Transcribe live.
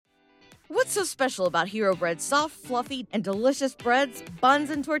What's so special about Hero Bread's soft, fluffy, and delicious breads, buns,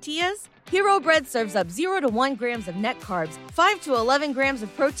 and tortillas? Hero Bread serves up 0 to 1 grams of net carbs, 5 to 11 grams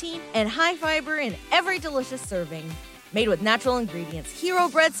of protein, and high fiber in every delicious serving. Made with natural ingredients, Hero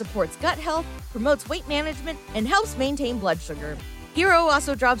Bread supports gut health, promotes weight management, and helps maintain blood sugar. Hero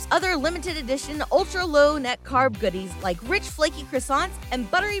also drops other limited edition ultra-low net carb goodies like rich flaky croissants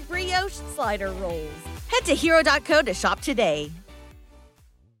and buttery brioche slider rolls. Head to hero.co to shop today.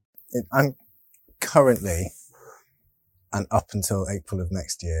 I'm currently, and up until April of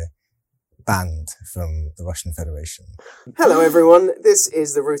next year, banned from the Russian Federation. Hello everyone, this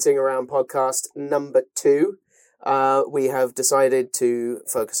is the Rooting Around podcast number 2. We have decided to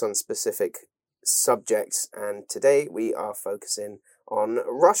focus on specific subjects, and today we are focusing on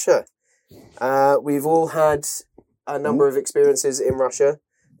Russia. We've all had a number of experiences in Russia.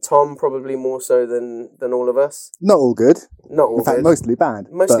 Tom probably more so than all of us. Not all good. Not all In fact, good. mostly bad.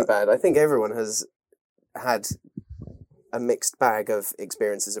 Mostly bad. I think everyone has had a mixed bag of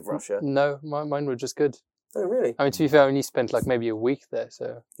experiences of Russia. No, mine were just good. Oh, really? I mean, to be fair, I only spent like maybe a week there,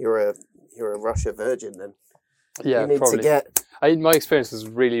 so You're a Russia virgin then. yeah, You need probably. to get... My experience was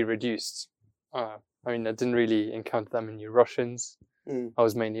really reduced. I mean, I didn't really encounter that many Russians. I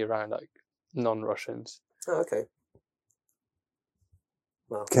was mainly around like non-Russians. Oh, okay.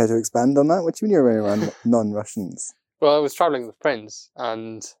 Well, Care to expand on that? What do you mean you're around non-Russians? Well, I was traveling with friends,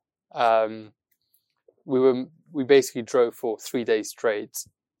 and we basically drove for 3 days straight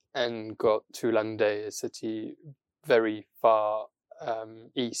and got to Langde, a city very far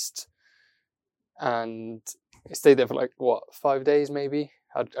east, and I stayed there for like 5 days maybe.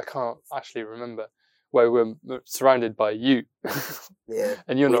 I can't actually remember. Where we were surrounded by you, yeah.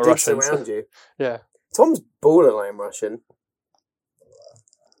 and you're We not did Russian. surround you. Yeah, Tom's borderline Russian.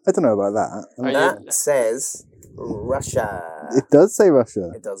 I don't know about that. Oh, yeah. That says Russia. It does say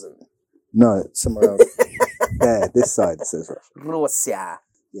Russia. It doesn't. No, it's somewhere else. There, this side says Russia. Russia.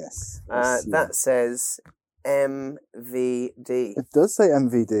 Yes. That says MVD. It does say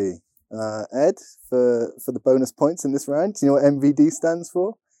MVD. Ed, for the bonus points in this round, do you know what MVD stands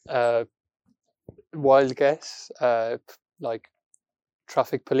for? wild guess, like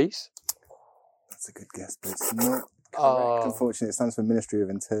traffic police. That's a good guess, but it's not correct. Oh. Unfortunately, it stands for Ministry of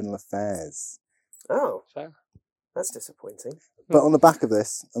Internal Affairs. Oh, So, that's disappointing. But on the back of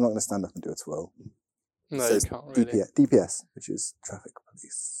this, I'm not going to stand up and do a twirl. no, It you says can't really. DPS, which is Traffic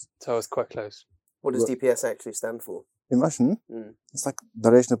Police. So I was quite close. What does DPS actually stand for? In Russian, it's like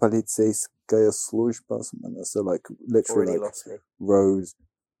Дорожно полицейская служба, so like literally Already like lost me. road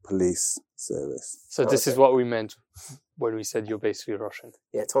police service. So this is what we meant when we said you're basically Russian.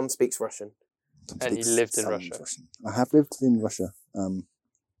 Yeah, Tom speaks Russian. And he lived in Russia. Russian. I have lived in Russia,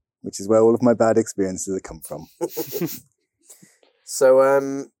 which is where all of my bad experiences have come from. So,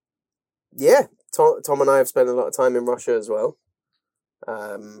 yeah, Tom and I have spent a lot of time in Russia as well.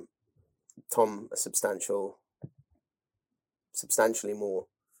 Tom, a substantially more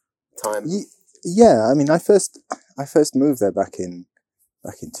time. Yeah, I mean, I first moved there back in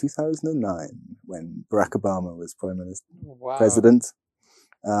 2009 when Barack Obama was president,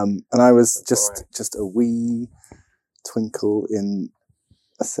 and I was just a wee twinkle in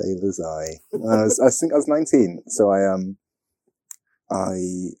a sailor's eye. I think I was 19, so I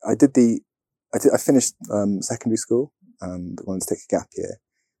finished secondary school and wanted to take a gap year.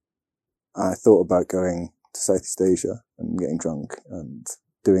 I thought about going to Southeast Asia and getting drunk and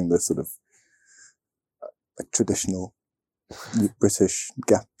doing the sort of like traditional British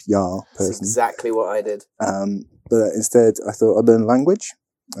gap year person. That's exactly what I did. But instead, I thought I'd learn language,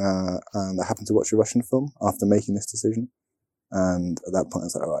 and I happened to watch a Russian film after making this decision. And at that point, I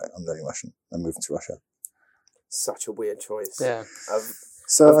was like, all right, I'm learning Russian. I'm moving to Russia. Such a weird choice. Yeah. Of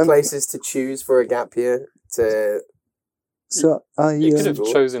places to choose for a gap year to... So you could have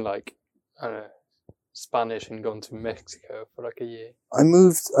chosen like, I don't know, Spanish and gone to Mexico for like a year. I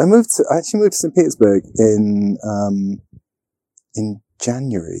actually moved to St. Petersburg in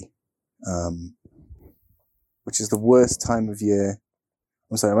January, which is the worst time of year.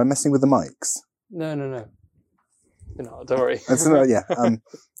 I'm sorry, am I messing with the mics? No. You're not, don't worry. I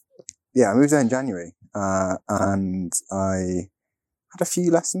moved there in January, and I had a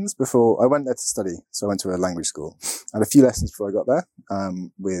few lessons before I went there to study. So I went to a language school. I had a few lessons before I got there,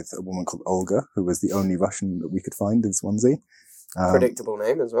 with a woman called Olga, who was the only Russian that we could find in Swansea. Predictable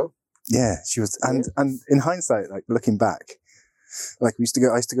name as well. Yeah, she was, and in hindsight, like looking back, like I used to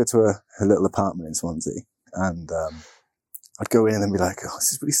go to her little apartment in Swansea, and I'd go in and be like, oh,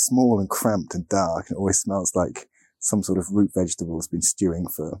 this is really small and cramped and dark, and it always smells like some sort of root vegetable has been stewing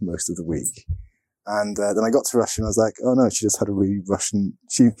for most of the week. And then I got to Russia and I was like, oh no, she just had a really Russian,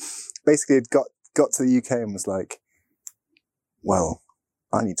 she basically had got to the UK and was like, well,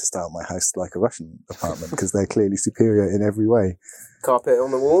 I need to style my house like a Russian apartment because they're clearly superior in every way. Carpet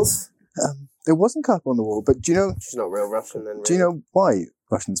on the walls? There wasn't carpet on the wall, but do you know... She's not real Russian then, really. Do you know why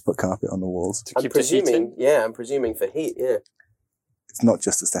Russians put carpet on the walls? To keep the heat in? Yeah, I'm presuming for heat, yeah. It's not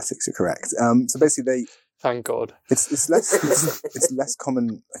just aesthetics, you're correct. So basically Thank God. It's less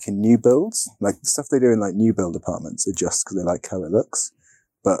common like in new builds. Like the stuff they do in like new build apartments are just because they like how it looks.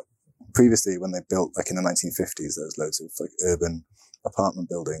 But previously when they built, like in the 1950s, there was loads of like urban apartment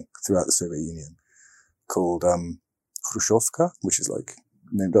building throughout the Soviet Union called Khrushchevka, which is like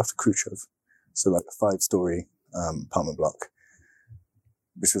named after Khrushchev. So like a 5-story apartment block,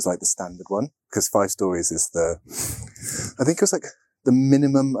 which was like the standard one, because 5 stories is I think it was like the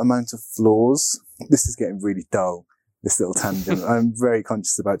minimum amount of floors. This is getting really dull, this little tangent. I'm very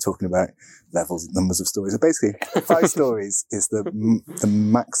conscious about talking about levels and numbers of stories. So basically 5 stories is the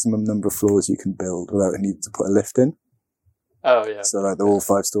maximum number of floors you can build without needing to put a lift in. Oh, yeah. So like they're all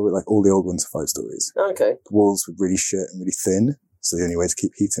 5-story, like all the old ones are 5 stories. Okay. The walls were really short and really thin. So the only way to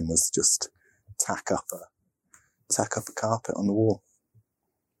keep heat in was to just tack up a carpet on the wall.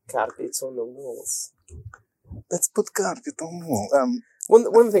 Carpets on the walls. Let's put carpet on the wall.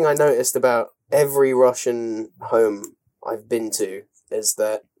 One thing I noticed about every Russian home I've been to is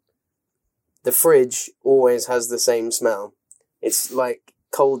that the fridge always has the same smell. It's like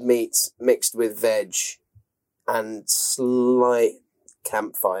cold meats mixed with veg and slight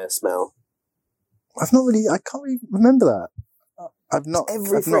campfire smell. I can't really remember that. I've not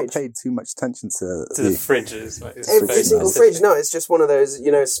paid too much attention to the fridges. Like, every single fridge. No, it's just one of those,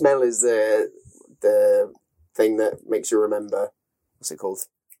 smell is the thing that makes you remember. What's it called?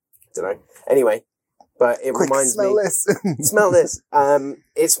 I don't know. Anyway, but it reminds me. Smell this.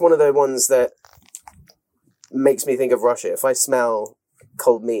 It's one of the ones that makes me think of Russia. If I smell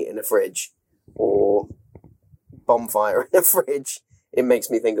cold meat in a fridge or bonfire in a fridge, it makes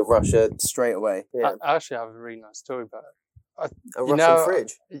me think of Russia straight away. Yeah. I actually have a really nice story about it. A Russian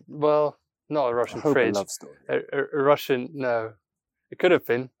fridge? Well, not a Russian fridge. A love story. A Russian, no. It could have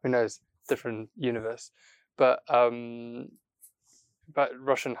been. Who knows? Different universe. But about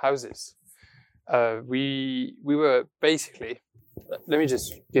Russian houses. We were basically... Let me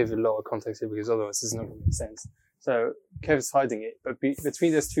just give a lot of context here because otherwise it's not going to make sense. So Kev's hiding it, but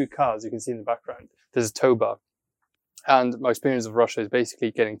between those 2 cars you can see in the background, there's a tow bar. And my experience of Russia is basically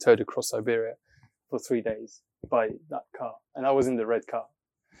getting towed across Siberia for 3 days by that car. And I was in the red car.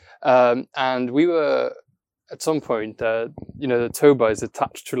 And we were, at some point, the tow bar is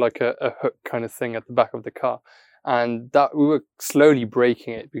attached to like a hook kind of thing at the back of the car. And that we were slowly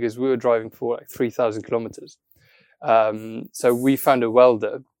braking it because we were driving for like 3,000 kilometers. So we found a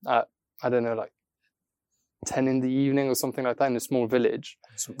welder at, I don't know, like 10 in the evening or something like that in a small village.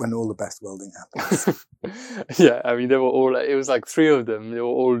 So when all the best welding happens. Yeah, I mean, they were all, it was like 3 of them. They were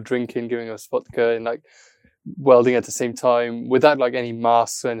all drinking, giving us vodka and like welding at the same time without like any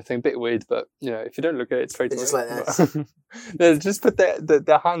masks or anything. A bit weird, but if you don't look at it straight away. Just like that. They just put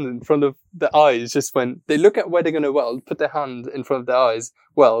their hand in front of the eyes just when they look at where they're going to weld, put their hand in front of their eyes,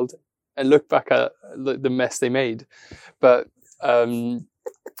 weld, and look back at the mess they made. But when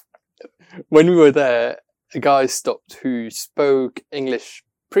we were there, a guy stopped who spoke English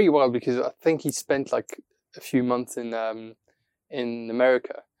pretty well because I think he spent like a few months in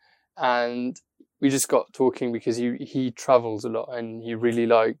America, and we just got talking because he travels a lot and he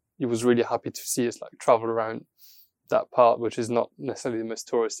was really happy to see us like travel around that part, which is not necessarily the most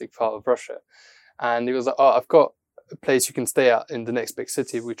touristic part of Russia. And he was like, "Oh, I've got a place you can stay at in the next big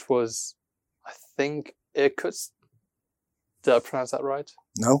city," which was, I think, Irkutsk. Did I pronounce that right?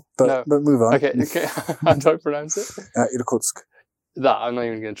 No, but move on. Okay. How do I pronounce it? Irkutsk. That, I'm not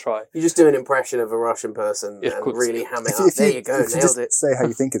even going to try. You just do an impression of a Russian person and really ham it up. There you go, nailed it. Say how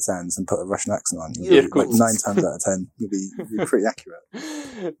you think it sounds and put a Russian accent on. Like 9 times out of 10, you'll be pretty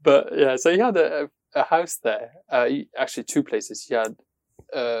accurate. But yeah, so he had a house there. Actually, 2 places. He had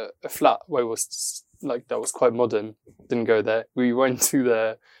a flat where it was like that was quite modern. Didn't go there. We went to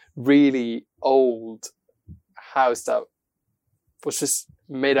the really old house that was just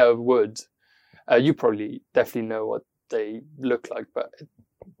made out of wood. You probably definitely know what they look like, but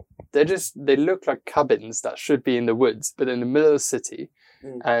they look like cabins that should be in the woods, but in the middle of the city,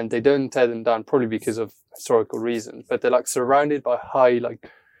 and they don't tear them down probably because of historical reasons, but they're like surrounded by high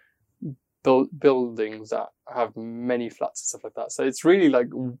like buildings that have many flats and stuff like that. So it's really like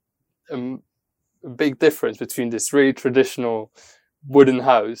a big difference between this really traditional wooden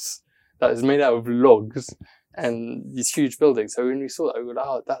house that is made out of logs and these huge buildings. So when we saw that, we were like,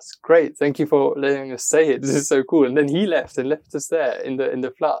 "Oh, that's great! Thank you for letting us stay here. This is so cool." And then he left us there in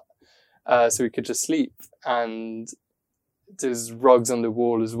the flat so we could just sleep. And there's rugs on the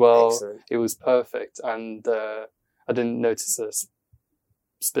wall as well. Excellent. It was perfect. And I didn't notice a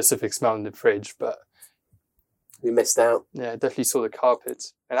specific smell in the fridge, but We missed out. yeah, I definitely saw the carpet.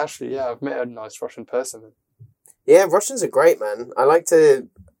 And actually, yeah, I've met a nice Russian person. Yeah, Russians are great, man. I like to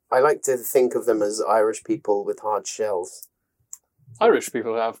think of them as Irish people with hard shells. Irish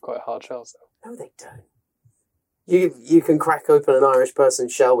people have quite hard shells, though. No, they don't. You can crack open an Irish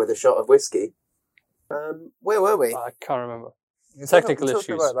person's shell with a shot of whiskey. Where were we? I can't remember. You're Technical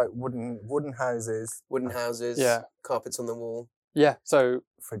talking issues. about like wooden houses, Wooden houses, Yeah. carpets on the wall, Yeah, so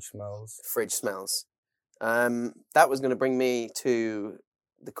fridge smells. fridge smells. That was going to bring me to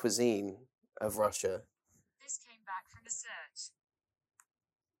the cuisine of Russia. This came back from a search.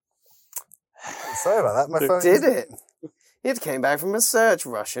 Sorry about that. My phone Did it? It came back from a search.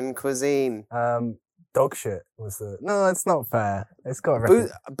 Russian cuisine. Dog shit was the. No, it's not fair. It's got a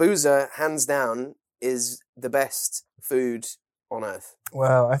record. Boozer, hands down, is the best food on earth.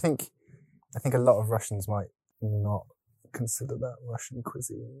 Well, I think a lot of Russians might not consider that Russian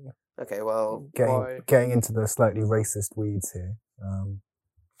cuisine. Okay, well, Why? Getting into the slightly racist weeds here,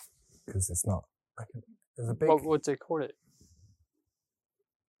 because it's not. There's a big. what would they call it?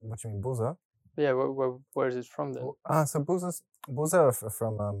 What do you mean, buza? Yeah, where is it from then? So buza are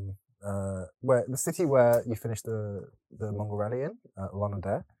from where the city where you finished the Mongol rally in,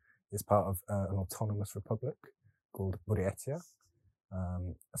 Ullan-Ude, is part of an autonomous republic called Buryatia.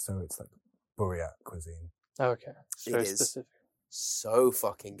 So it's like Buryat cuisine. Okay, it's It very is. specific. so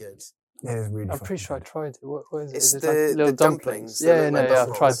fucking good. It is really. I'm pretty sure I fucking tried it. What is it? It's Is it the- like little the dumplings? dumplings, the Yeah, little no, yeah, I've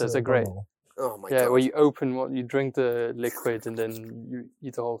dumplings. tried good. those. They're great. Oh my Yeah, god. where you open you drink the liquid and then you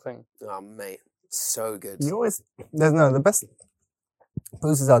eat the whole thing. Oh mate, so good. You always the best.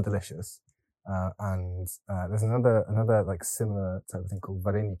 Boozers are delicious, and there's another like similar type of thing called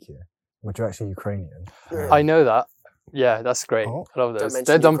vareniki, which are actually Ukrainian. I know that. Yeah, that's great. Oh. I love those. mention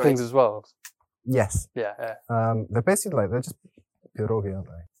They're dumplings Ukraine. as well. Yes, Yeah. they're basically they're just pierogi, aren't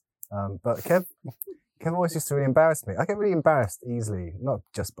they? But Kev always used to really embarrass me. I get really embarrassed easily, not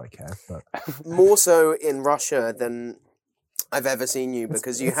just by Kev, but More so in Russia than I've ever seen you,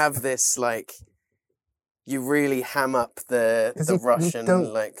 because you it's- have this like, you really ham up the 'Cause you Russian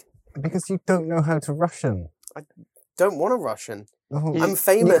don't- like. because you don't know how to Russian. Don't want a Russian. Oh, I'm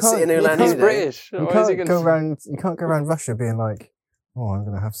famous can't- in you He's can't- Ulan-Ude. British. You Why is he can't gonna... go around. You can't go around Russia being like, "Oh, I'm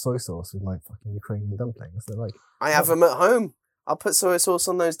going to have soy sauce with my fucking Ukrainian dumplings." They're like, I have them at home. I'll put soy sauce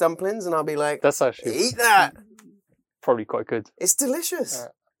on those dumplings and I'll be like, That's actually eat that. probably quite good. It's delicious. Yeah.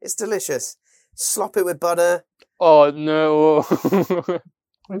 It's delicious. Slop it with butter. Oh no!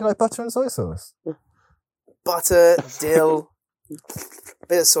 "We like butter and soy sauce." Butter, dill,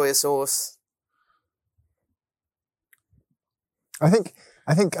 bit of soy sauce. I think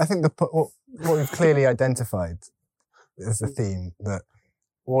what we've clearly identified is a theme that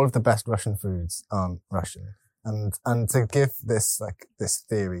all of the best Russian foods aren't Russian, and to give this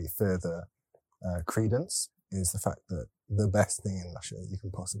theory further credence is the fact that the best thing in Russia you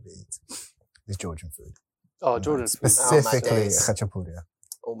can possibly eat is Georgian food. Oh, Jordan. Specifically days. khachapuri.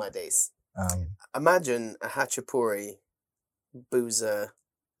 All my days. Um, Imagine a hachapuri boozer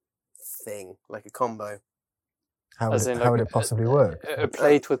thing, like a combo. how As would, in, how like, would it possibly work? A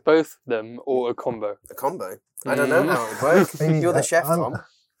plate with both of them or a combo. A combo. I don't know how it would work. Maybe, You're the chef, Tom.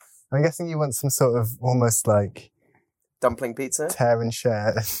 I'm guessing you want some sort of almost like Dumpling pizza. tear and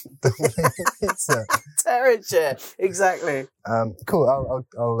share pizza. Terrier. Exactly. Cool. I'll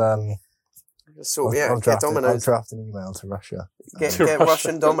Get draft I'll Domino's. draft an email to Russia. Get Russia.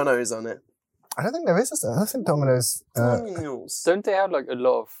 Russian Domino's on it. I don't think there is. I don't think Domino's. Domino's. Don't they have like a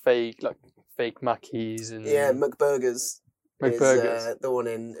lot of fake Mackies and Yeah, McBurgers. McBurgers? Is the one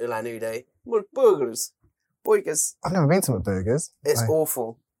in Ulan-Ude. McBurgers. Burgers. I've never been to McBurgers. It's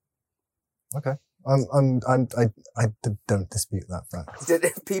awful. Okay. I don't dispute that fact. Did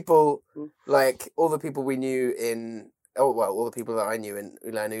people, like, all the people we knew in, all the people that I knew in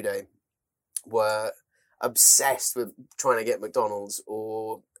Ulan-Ude were obsessed with trying to get McDonald's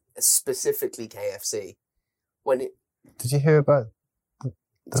or specifically KFC. Did you hear about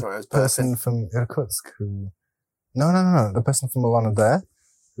the Sorry, I was person burping. from Irkutsk who? No. The person from Ullan-Ude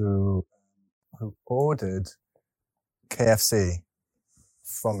who ordered KFC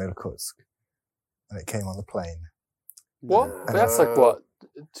from Irkutsk, and it came on the plane. What? No. That's like what?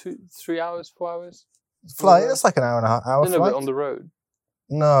 3 hours, 4 hours? Flight. It's like an hour and a half hour No, flight. but on the road.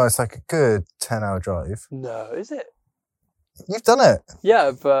 No, it's like a good 10-hour drive. No, is it? You've done it.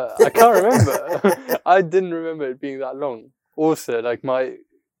 Yeah, but I can't remember. I didn't remember it being that long. Also, like my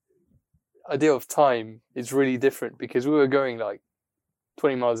idea of time is really different because we were going like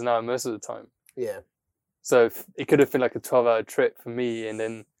 20 miles an hour most of the time. Yeah. So it could have been like a 12-hour trip for me, and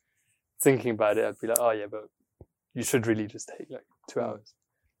then thinking about it, I'd be like, oh yeah, but you should really just take like 2 hours.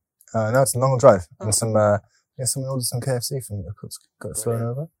 No, it's a long drive. And someone ordered some KFC from got flown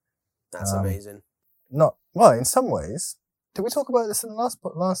over. That's amazing. In some ways. Did we talk about this in the last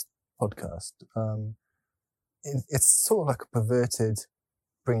podcast? It's sort of like a perverted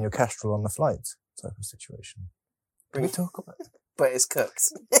bring your Castrol on the flight type of situation. Did we talk about it? But it's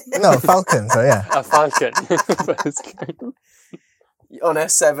cooked. No, Falcon, so yeah. A Falcon. On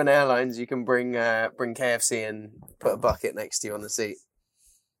S7 Airlines, you can bring KFC and put a bucket next to you on the seat.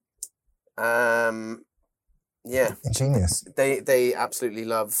 Yeah. Ingenious. They absolutely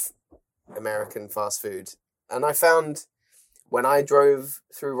love American fast food. And I found when I drove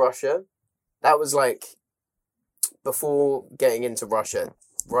through Russia, that was like, before getting into Russia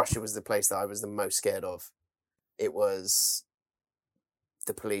was the place that I was the most scared of. It was,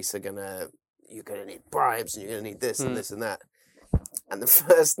 the police you're gonna need bribes, and you're gonna need this and this and that. And the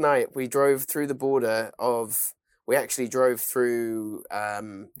first night we drove through the border we actually drove through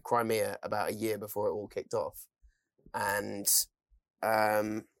Crimea about a year before it all kicked off, and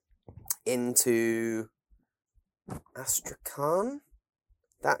into Astrakhan,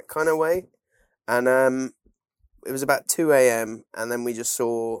 that kind of way. And it was about 2 a.m. and then we just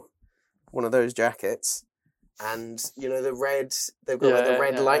saw one of those jackets, and they've got the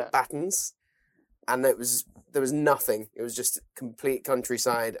red light battens, and there was nothing. It was just complete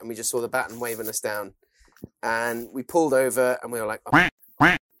countryside, and we just saw the baton waving us down, and we pulled over, and we were like, oh,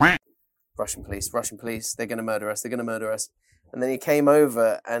 Russian police, they're gonna murder us. And then he came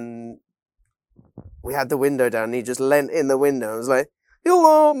over, and we had the window down, and he just leant in the window and was like,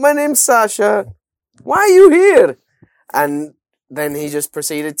 hello, my name's Sasha. Why are you here? And then he just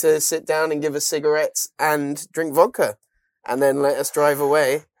proceeded to sit down and give us cigarettes and drink vodka, and then let us drive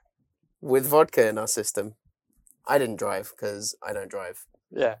away with vodka in our system. I didn't drive because I don't drive.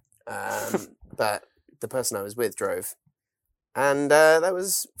 Yeah. But the person I was with drove. And that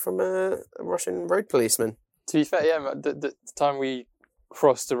was from a Russian road policeman. To be fair, yeah, the time we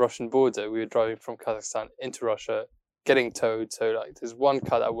crossed the Russian border, we were driving from Kazakhstan into Russia, getting towed. So like, there's one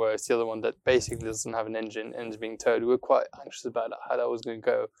car that works, the other one that basically doesn't have an engine and is being towed. We were quite anxious about how that was going to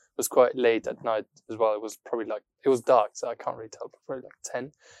go. It was quite late at night as well. It was probably it was dark, so I can't really tell, but probably like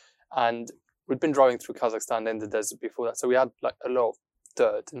 10. And we'd been driving through Kazakhstan in the desert before that, so we had like a lot of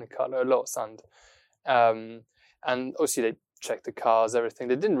dirt in the car, a lot of sand. And obviously they checked the cars, everything.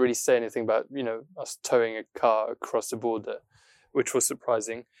 They didn't really say anything about, us towing a car across the border, which was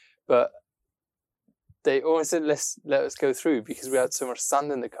surprising. But they always said, let us go through because we had so much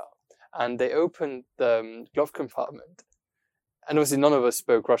sand in the car. And they opened the glove compartment. And obviously none of us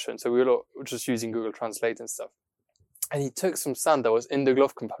spoke Russian, so we were just using Google Translate and stuff. And he took some sand that was in the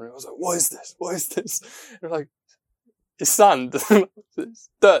glove compartment. I was like, what is this? What is this? And we're like, it's sand. It's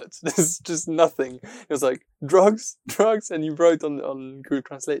dirt. There's just nothing. It was like, drugs. And you wrote on Google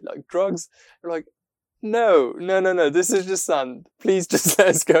Translate, like, drugs. We're like, no. This is just sand. Please just let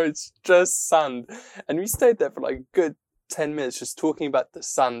us go. It's just sand. And we stayed there for like a good 10 minutes just talking about the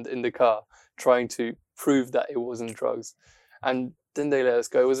sand in the car, trying to prove that it wasn't drugs. And then they let us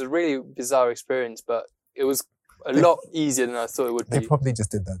go. It was a really bizarre experience, but it was a lot easier than I thought it would be. They probably just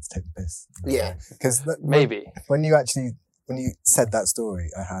did that to take the piss. Yeah. Because maybe. When you said that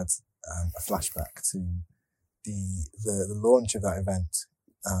story, I had a flashback to the launch of that event.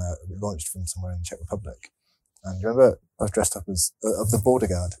 Launched from somewhere in the Czech Republic. And remember, I was dressed up as of the border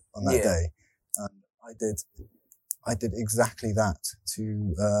guard on that day. And I did exactly that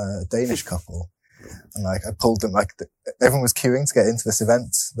to a Danish couple. And I pulled them, everyone was queuing to get into this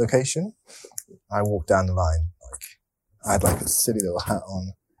event location. I walked down the line, I had a silly little hat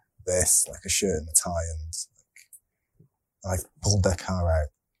on, a shirt and a tie, and I pulled their car out,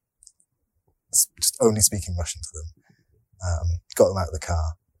 just only speaking Russian to them. Got them out of the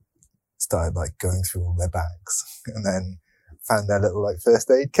car, started going through all their bags, and then found their little first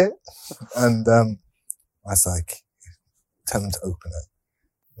aid kit, and I was tell them to open it.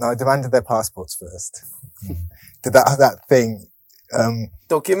 Now I demanded their passports first. Did that thing?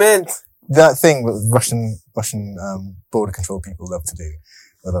 Document. That thing that Russian border control people love to do,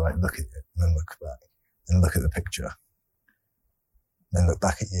 where they look at it and then look back, and look at the picture, and then look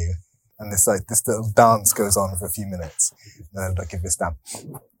back at you, and this little dance goes on for a few minutes, and then they'll give you a stamp.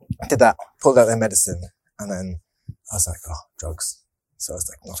 I did that, pulled out their medicine, and then I was like, oh, drugs. So I was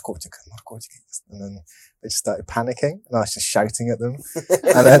like, narkotika. And then they just started panicking, and I was just shouting at them.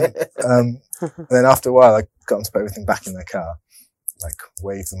 And then after a while, I got them to put everything back in their car,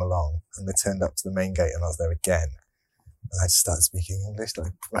 waved them along, and they turned up to the main gate, and I was there again. And I just started speaking English,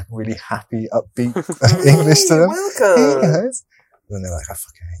 like really happy, upbeat English to them. Welcome. Hey guys. And then they're like, I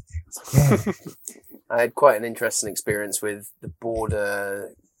fucking hate you. I was like, yeah. I had quite an interesting experience with the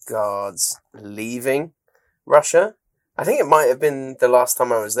border guards leaving Russia. I think it might have been the last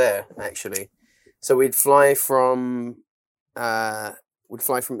time I was there, actually. So we'd fly from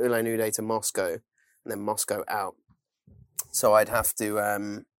Ulan-Ude to Moscow, and then Moscow out. So I'd have to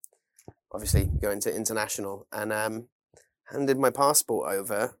obviously go into international, and handed my passport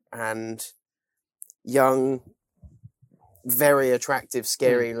over, and young, very attractive,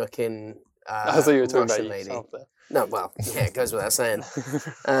 scary looking I thought you were talking Russian about lady. yourself there. No, well, yeah, it goes without saying.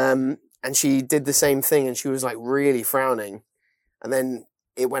 And she did the same thing, and she was like really frowning. And then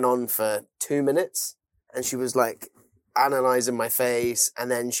it went on for 2 minutes, and she was like analysing my face,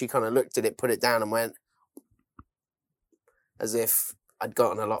 and then she kind of looked at it, put it down, and went as if I'd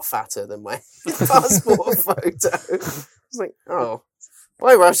gotten a lot fatter than my passport photo. I was like, oh,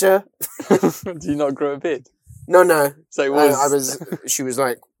 bye, Russia. Do you not grow a beard? No. So it was. I was. She was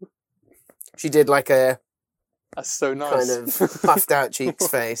like, she did like a That's so nice. kind of puffed out cheeks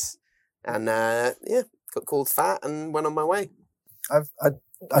face, and got called fat and went on my way. I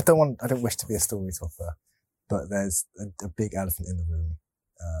don't wish to be a story topper, but there's a big elephant in the room.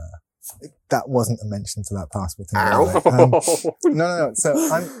 That wasn't a mention to that passport thing. Ow. No. So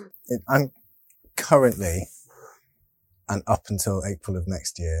I'm currently, and up until April of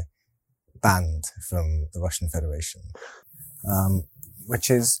next year, banned from the Russian Federation, which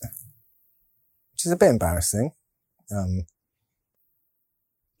is a bit embarrassing.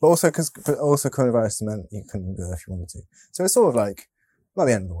 But also coronavirus meant you couldn't go there if you wanted to. So it's sort of like not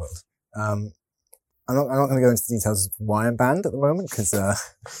the end of the world. I'm not going to go into details of why I'm banned at the moment, because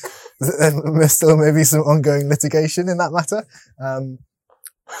there's still maybe some ongoing litigation in that matter.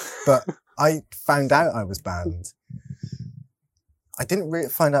 But I found out I was banned. I didn't really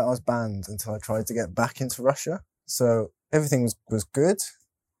find out I was banned until I tried to get back into Russia. So everything was good.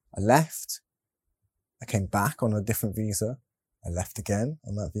 I left. I came back on a different visa. I left again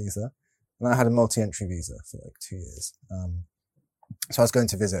on that visa. And I had a multi-entry visa for like 2 years. So I was going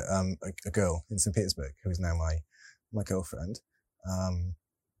to visit a girl in St. Petersburg who is now my girlfriend.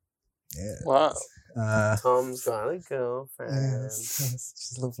 Yeah. Wow. Tom's got a girlfriend. Yes,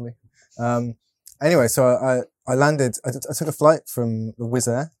 she's lovely. Anyway, so I landed. I took a flight from the Wizz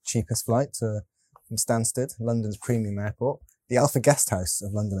Air, cheapest flight from Stansted, London's premium airport, the Alpha Guest House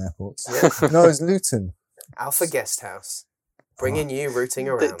of London airports. Yeah. No, it's Luton. Alpha Guest House. Bringing you routing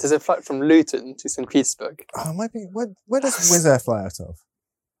around. Does it fly from Luton to St. Petersburg? Oh, it might be. Where does Wizz Air fly out of?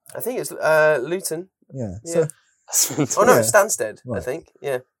 I think it's Luton. Yeah. Yeah. So Oh no, Yeah. it's Stansted, I Right. think.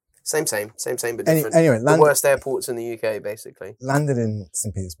 Yeah. Same, but different. anyway, The worst airports in the UK, basically. landed in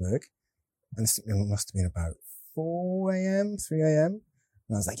St. Petersburg, and it must have been about 4 a.m., 3 a.m.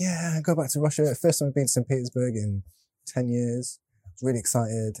 And I was like, yeah, go back to Russia. First time I've been to St. Petersburg in 10 years. I was really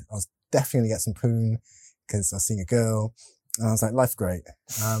excited. I was definitely going to get some poon because I was seeing a girl. And I was like, life's great.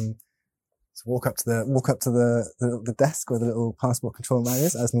 So walk up to the desk where the little passport control man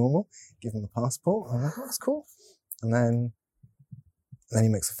is, as normal. Give him the passport. I'm like, oh, that's cool. And then he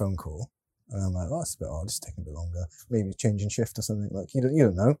makes a phone call. And I'm like, oh, it's a bit odd. It's taking a bit longer. Maybe changing shift or something. Like, you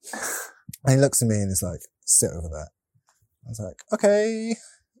don't know. And he looks at me and is like, sit over there. I was like, okay,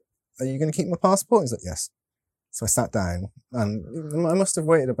 are you going to keep my passport? He's like, yes. So I sat down and I must have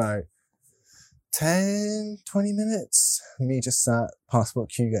waited about 10, 20 minutes. Me just sat, passport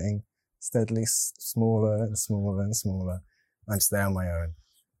queue getting steadily smaller and smaller and smaller. I'm just there on my own.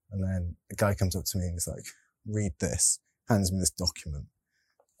 And then a guy comes up to me and he's like, read this, hands me this document.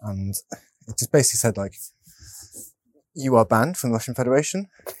 And it just basically said like, you are banned from the Russian Federation.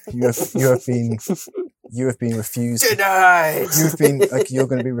 You have been refused. Denied! You've been like, you're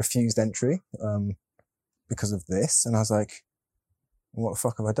going to be refused entry, because of this. And I was like, what the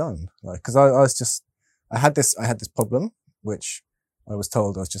fuck have I done? Like, cause I had this problem, which I was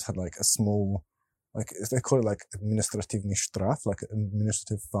told I just had like a small, like, they call it like administrativny shtraf, like an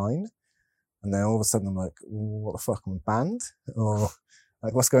administrative fine. And then all of a sudden I'm like, what the fuck, am I banned? Or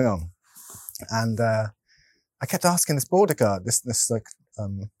like, what's going on? And, I kept asking this border guard,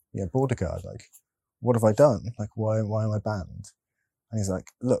 border guard, like, what have I done? Like, why am I banned? And he's like,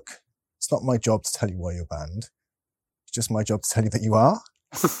 look, it's not my job to tell you why you're banned. It's just my job to tell you that you are.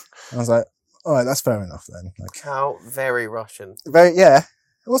 And I was like, all right, that's fair enough then. Like, How very Russian. very, yeah.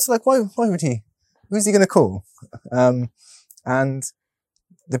 Also, like, why would he? Who's he going to call? And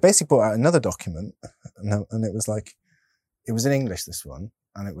they basically brought out another document, and it was like, it was in English, this one,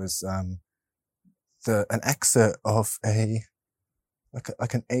 and it was an excerpt of an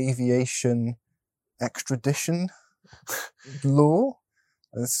aviation extradition law.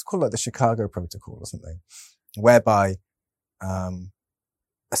 This is called like the Chicago Protocol or something, whereby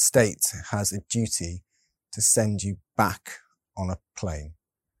a state has a duty to send you back on a plane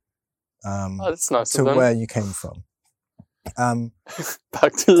That's nice to of them. where you came from.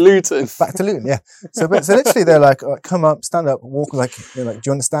 Back to Luton. Back to Luton, yeah. So literally they're like, "Oh, come up, stand up, walk," like, they're like, "Do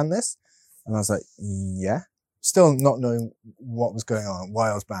you understand this?" And I was like, "Yeah." Still not knowing what was going on,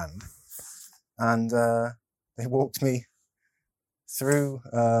 why I was banned. And they walked me through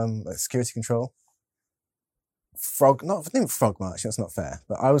like security control. Frog march, that's not fair.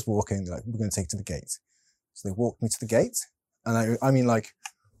 But I was walking, like, we're going to take you to the gate. So they walked me to the gate. And I mean, like,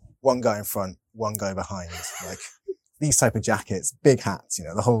 one guy in front, one guy behind, like, these type of jackets, big hats, you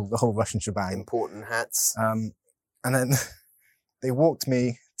know, the whole Russian shebang. Important hats. And then they walked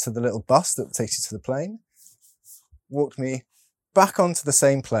me to the little bus that takes you to the plane, walked me back onto the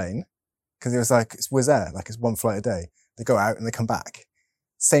same plane, because it was like, it's Wizz Air, like it's one flight a day. They go out and they come back.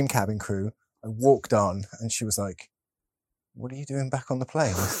 Same cabin crew. I walked on and she was like, "What are you doing back on the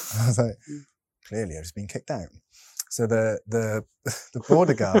plane?" I was like, "Clearly I've just been kicked out." So the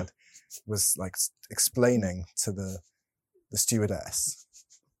border guard was like explaining to the stewardess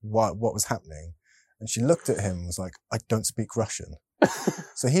what was happening. And she looked at him and was like, "I don't speak Russian."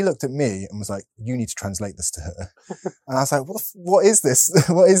 So he looked at me and was like, "You need to translate this to her." And I was like, what is this?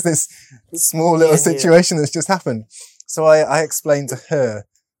 What is this small little situation that's just happened? So I explained to her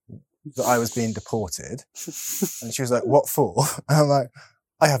that I was being deported. And she was like, "What for?" And I'm like,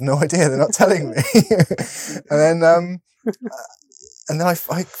 "I have no idea. They're not telling me." And then I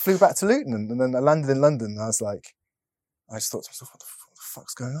flew back to Luton, and then I landed in London. And I was like, I just thought to myself, what the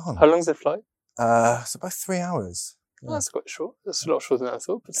fuck's going on? How long's the flight? It's about 3 hours. Yeah. Oh, that's quite short. That's a lot shorter than I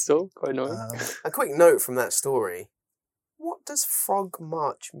thought, but still quite annoying. A quick note from that story. What does Frog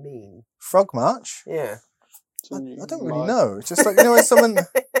March mean? Frog March? Yeah. I don't really know. It's just like, you know, when someone...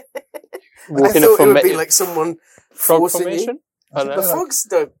 Walk I in a thought it would be like someone frog forcing formation? you. I don't The know. frogs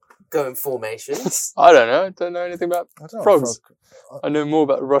don't go in formations. I don't know. I don't know anything about I don't know, frogs. frog. I know more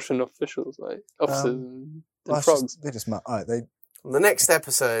about Russian officials, like officers than Well, frogs. they just... The next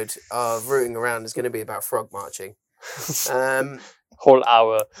episode of Rooting Around is going to be about frog marching. Whole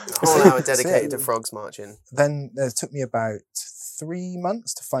hour. A whole hour dedicated That's it. to frogs marching. Then it took me about 3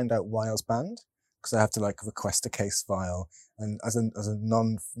 months to find out why I was banned, because I have to like request a case file, and as a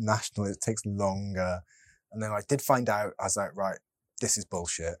non-national it takes longer. And then I did find out. I was like, right, this is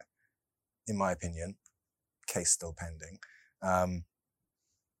bullshit, in my opinion. Case still pending.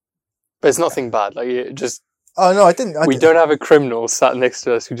 But it's nothing bad. Like, it just Oh no, I didn't. we don't have a criminal sat next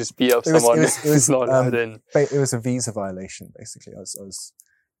to us who just beat up someone who's not allowed in. It was a visa violation, basically. I was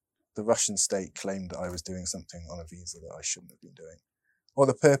the Russian state claimed that I was doing something on a visa that I shouldn't have been doing. Or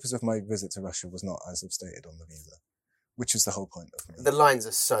the purpose of my visit to Russia was not as I've stated on the visa, which is the whole point of me. The lines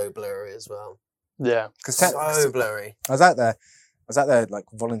are so blurry as well. Yeah. So blurry. I was out there like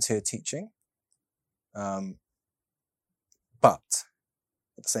volunteer teaching. But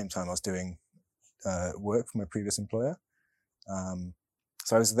at the same time I was doing work for my previous employer.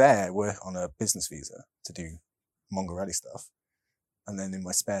 So I was there on a business visa to do Mongol rally stuff. And then in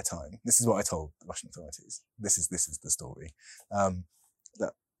my spare time, this is what I told the Russian authorities. This is the story.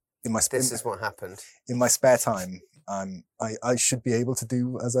 That This is what happened. in my spare time, I should be able to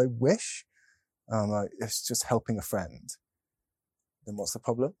do as I wish. It's just helping a friend. Then what's the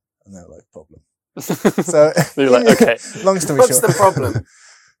problem? And they're like, problem. So You're like, okay. Long story What's short. the problem?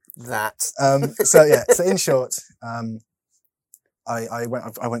 That. So in short, I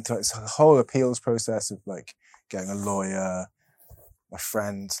went through this whole appeals process of like getting a lawyer, my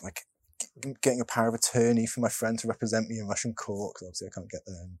friend, like getting a power of attorney for my friend to represent me in Russian court, because obviously I can't get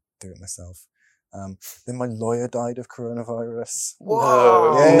there and do it myself. Then my lawyer died of coronavirus.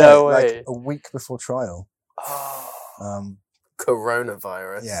 Whoa. Yeah, No like way. a week before trial.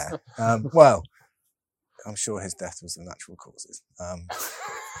 Coronavirus. Yeah. Well, I'm sure his death was of natural causes.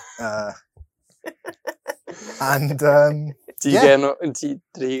 Did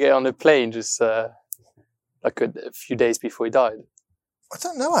he get on a plane just like a few days before he died? I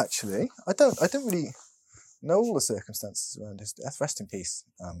don't know, actually. I don't really know all the circumstances around his death. Rest in peace,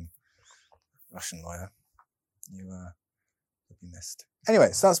 Russian lawyer. You will be missed.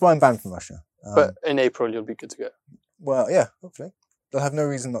 Anyway, so that's why I'm banned from Russia. But in April, you'll be good to go. Well, yeah, hopefully. They'll have no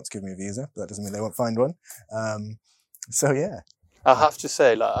reason not to give me a visa, but that doesn't mean they won't find one. So, yeah. I have to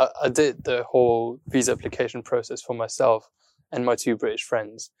say, like, I did the whole visa application process for myself and my 2 British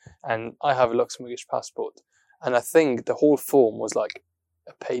friends, and I have a Luxembourgish passport. And I think the whole form was like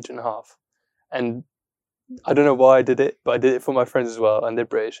a page and a half. And I don't know why I did it, but I did it for my friends as well, and they're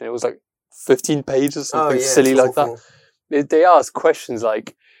British, and it was like 15 pages or something yeah, silly it's like awful. that. They ask questions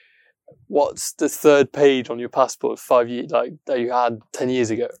like, what's the third page on your passport 5 years, like that you had 10 years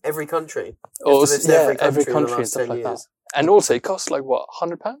ago? Every country. Or List every in the country and last stuff 10 like that. years. And also, it costs like what,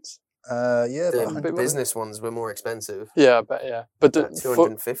 £100? Yeah, about The 100 business ones were more expensive. Yeah, but But About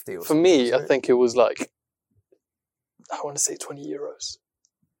 250 or for something. me, I wasn't it? think it was like, I want to say €20.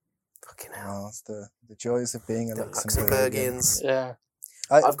 Fucking hell. Oh, it's the joys of being a The Luxembourgian. Luxembourgians. Yeah.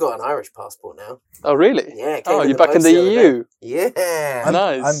 I've got an Irish passport now. Oh, really? Yeah. it Oh, came you're back in post the other EU. day. Yeah.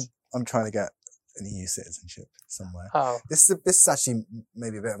 Nice. I'm trying to get an EU citizenship somewhere. How? This is actually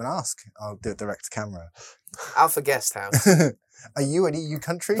maybe a bit of an ask. I'll do it direct to camera. Alpha Guest House. Are you an EU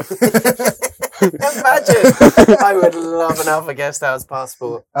country? Imagine. I would love an Alpha Guest House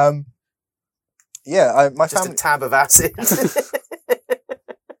passport. Yeah, my Just family. a tab of acid.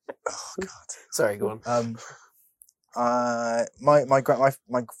 Oh God. Sorry, go on. My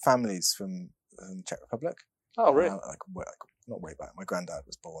family's from Czech Republic. Oh, really? Not way back. My granddad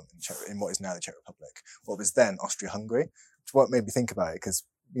was born in what is now the Czech Republic. What was then Austria-Hungary. Which what made me think about it, because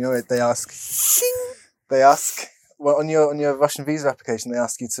you know they ask, well, on your Russian visa application, they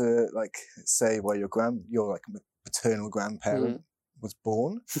ask you to like say where your like paternal grandparent was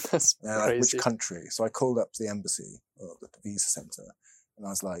born. That's Like crazy. which country. So I called up the embassy or the visa centre, and I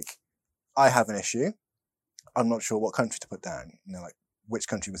was like, I have an issue. I'm not sure what country to put down. And they're like, which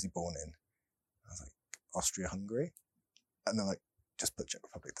country was he born in? I was like, Austria-Hungary. And they're like, just put Czech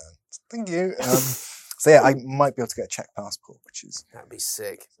Republic down. So, thank you. So yeah, I might be able to get a Czech passport, which is That'd be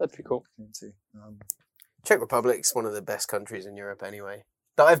sick. That'd be cool. into. Czech Republic's one of the best countries in Europe anyway.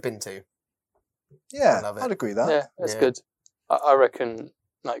 That I've been to. Yeah, I love it. I'd agree with that. Yeah, that's Yeah. good. I reckon,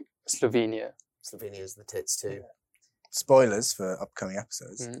 like, Slovenia. Slovenia's the tits too. Spoilers for upcoming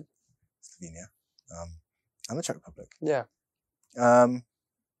episodes. Mhm. Slovenia, and the Czech Republic. Yeah.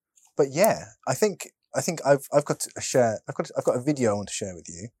 But yeah, I think I've got to share. I've got a video I want to share with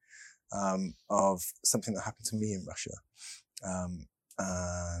you of something that happened to me in Russia,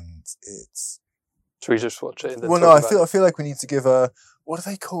 and it's. Should we just watch it? And then Well, no, talk I about feel like we need to give a. What are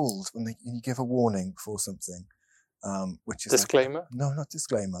they called when you give a warning before something? Which is disclaimer? no, not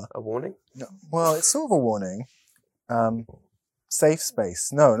disclaimer. A warning? No, well, it's sort of a warning. Safe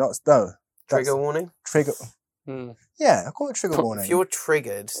space. No. Trigger warning? Trigger. Hmm. Yeah, I call it trigger warning. If you're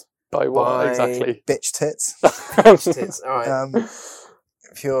triggered, By what By- exactly? Bitch tits. tits. All right.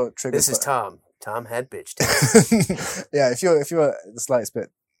 If you're triggered. This is by- Tom. Tom head bitch tits. Yeah, if you're the slightest bit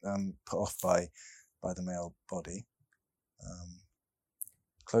put off by the male body,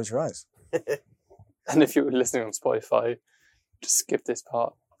 close your eyes. And if you were listening on Spotify, just skip this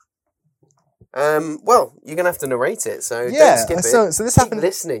part. Well, you're gonna have to narrate it, so Yeah, don't skip it. so this Keep happened.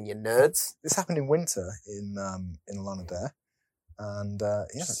 listening, you nerds. This happened in winter in Lanaudet, and yeah,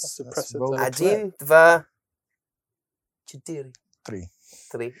 Just have to let's press it roll down. the clip. 1, 2, 4, 3.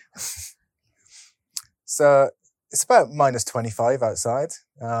 3. So it's about -25 outside.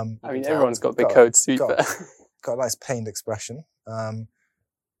 I mean, can everyone's got big got- coats, to be got- fair. Got a nice pained expression.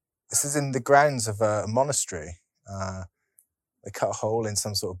 This is in the grounds of a monastery. They cut a hole in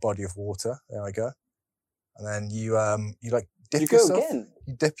some sort of body of water. There I go. And then you like dip You go yourself. again.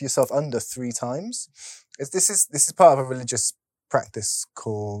 You dip yourself under 3 times. This is part of a religious practice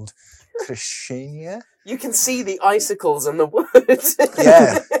called Krishna. You can see the icicles and the wood.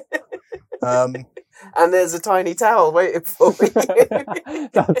 Yeah. And there's a tiny towel waiting for you.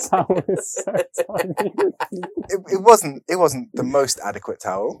 That towel is so tiny. It wasn't the most adequate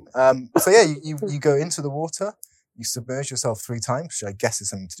towel. So yeah, you go into the water, you submerge yourself 3 times, which I guess is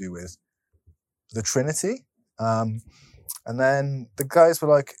something to do with the Trinity. And then the guys were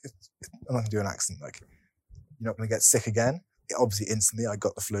like, I'm not going to do an accent, like, you're not going to get sick again. Obviously, instantly, I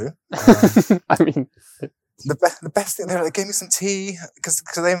got the flu. I mean, The best thing, they gave me some tea, because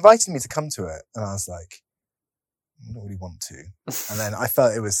they invited me to come to it. And I was like, I don't really want to. And then I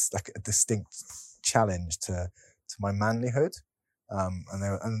felt it was like a distinct challenge to my manlyhood.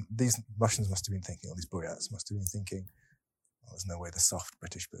 And these Russians must have been thinking, or these Buryats must have been thinking, there's no way the soft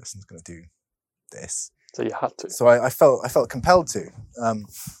British person's going to do this. so you had to. So I felt compelled to.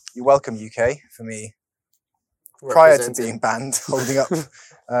 You're welcome, UK, for me prior to Representing. being banned, holding up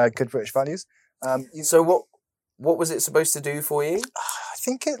good British values. So what was it supposed to do for you? I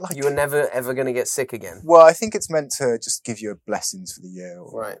think it like You were never ever going to get sick again. well, I think it's meant to just give you blessings for the year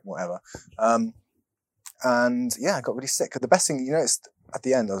or Right. whatever. And yeah, I got really sick. The best thing, you noticed at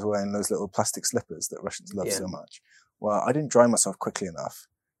the end, I was wearing those little plastic slippers that Russians love Yeah. so much. Well, I didn't dry myself quickly enough,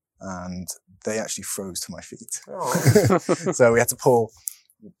 and they actually froze to my feet. Oh. So we had to pour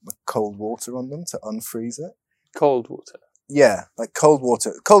cold water on them to unfreeze it. Cold water. Yeah, like cold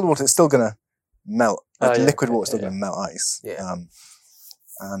water. Cold water is still gonna melt. Like liquid water is still gonna melt ice. Yeah.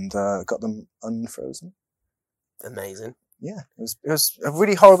 And got them unfrozen. Amazing. Yeah, it was a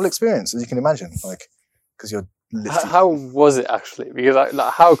really horrible experience, as you can imagine. Like, because you're literally... How was it actually? Because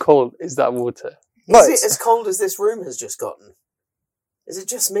like how cold is that water? Is it as cold as this room has just gotten? Is it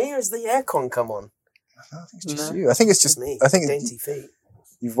just me, or has the aircon come on? I don't think it's just you. I think it's just me. I think dainty feet.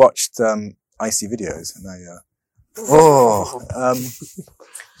 You've watched icy videos, and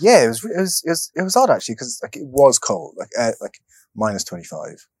yeah, it was odd actually, because like it was cold, like minus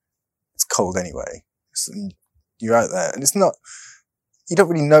 25. It's cold anyway. You're out there, and it's not. You don't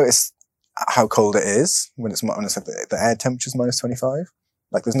really notice how cold it is when it's like the air temperature's minus 25.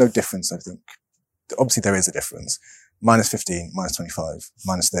 Like there's no difference. I think obviously there is a difference. Minus 15, minus 25,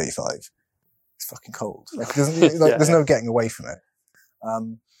 minus 35. It's fucking cold. Like there's no getting away from it.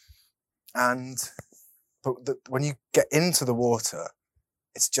 But when you get into the water,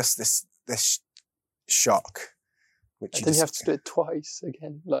 it's just this shock. Which and then you have to do it twice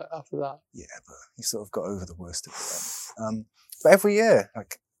again, like after that. Yeah, but you sort of got over the worst of it then. But every year,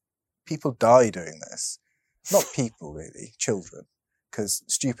 like, people die doing this. Not people, really, children. Because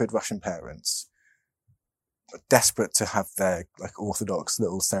stupid Russian parents, desperate to have their, like, orthodox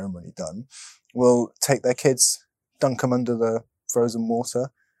little ceremony done, will take their kids, dunk them under the frozen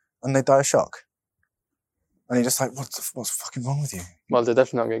water, and they die of shock. And you're just like, what's fucking wrong with you? Well, they're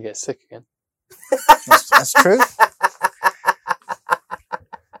definitely not going to get sick again. That's true.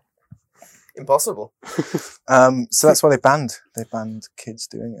 Impossible. So that's why they banned kids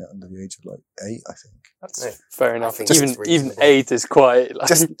doing it under the age of like 8, I think. That's fair enough. Even 8 is quite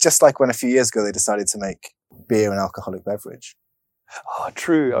like... just like when a few years ago they decided to make beer an alcoholic beverage. Oh,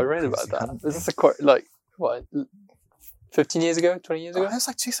 true. I read about that. This is quite like what, 15 years ago, 20 years ago. It was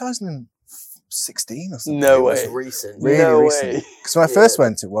like 2016 or something. No way. It was recent. Really recent. Because when I first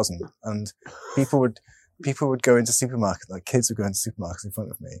went, it wasn't, and people would go into supermarket, like kids would go into supermarkets in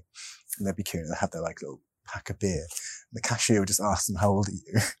front of me, and they'd be queuing, and they'd have their like little pack of beer. And the cashier would just ask them, "How old are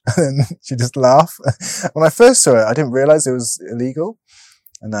you?" And then she'd just laugh. When I first saw it, I didn't realize it was illegal.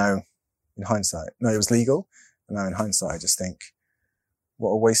 And now, in hindsight, no, it was legal. And now in hindsight, I just think,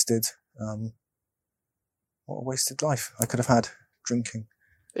 what a wasted life I could have had drinking.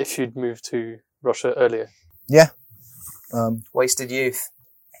 If you'd moved to Russia earlier. Yeah. Wasted youth.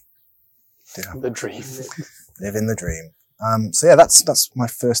 Yeah. The dream. Living the dream. So yeah, that's my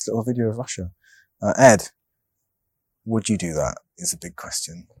first little video of Russia. Ed, would you do that? Is a big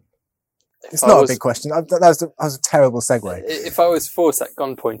question. It's not a big question. That was a terrible segue. If I was forced at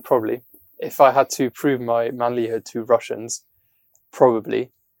gunpoint, probably. If I had to prove my manlyhood to Russians,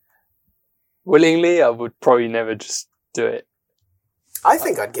 probably. Willingly, I would probably never just do it. I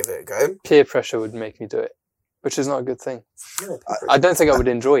think I'd give it a go. Peer pressure would make me do it, which is not a good thing. No, I don't think I would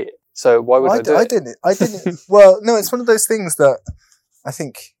enjoy it. So why would I do it? I didn't. Well, no, it's one of those things that I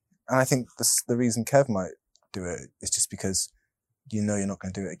think the reason Kev might do it is just because you know you're not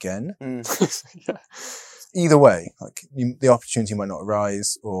going to do it again. Yeah. Either way, like the opportunity might not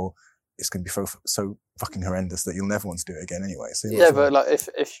arise, or it's going to be so fucking horrendous that you'll never want to do it again anyway. So yeah, but like if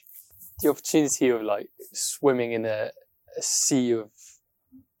the opportunity of like swimming in a sea of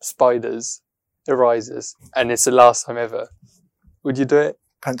spiders arises and it's the last time ever, would you do it?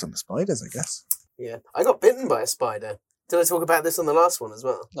 Depends on the spiders, I guess. Yeah. I got bitten by a spider. Did I talk about this on the last one as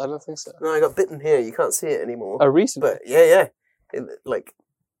well? I don't think so. No, I got bitten here. You can't see it anymore. Oh, recently? But yeah.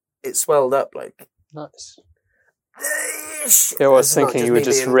 It swelled up like... Nice. Yeah, I was thinking you were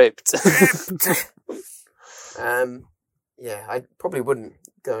just ripped. Yeah, I probably wouldn't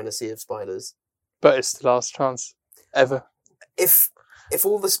go in a sea of spiders. But it's the last chance ever. If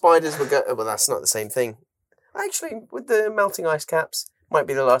all the spiders were well, that's not the same thing. Actually, with the melting ice caps, might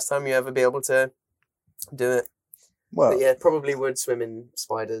be the last time you ever be able to do it. Well, but yeah, probably would swim in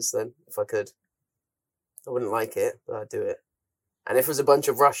spiders then, if I could. I wouldn't like it, but I'd do it. And if it was a bunch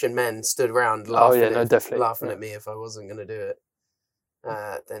of Russian men stood around laughing at me if I wasn't going to do it,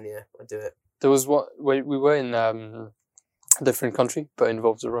 then yeah, I'd do it. There was we were in a different country, but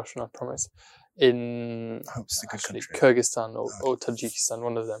involves a Russian, I promise. In Kyrgyzstan or Tajikistan,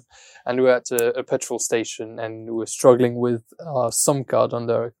 one of them. And we were at a petrol station and we were struggling with our SIM card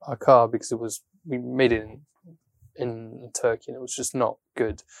under our car because we made it in Turkey and it was just not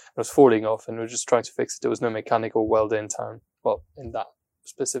good. It was falling off and we were just trying to fix it. There was no mechanic or welder in town. Well, in that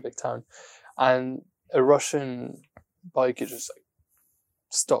specific town. And a Russian biker just like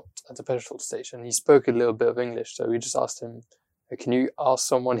stopped at the petrol station. He spoke a little bit of English, so we just asked him, can you ask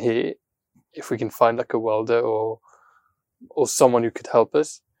someone here if we can find like a welder or someone who could help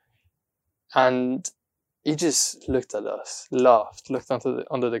us? And he just looked at us, laughed, looked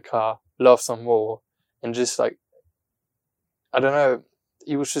under the car, laughed some more, and just like, I don't know,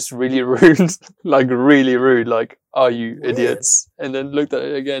 he was just really rude, like really rude, like, are you idiots? And then looked at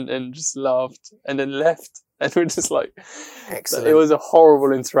it again and just laughed and then left. And we're just like, Excellent. It was a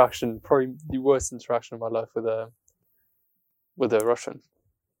horrible interaction, probably the worst interaction of my life with a Russian.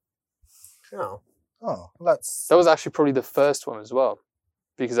 Oh. Oh, that's... That was actually probably the first one as well,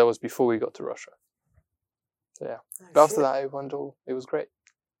 because that was before we got to Russia. So yeah. But after that, it was great.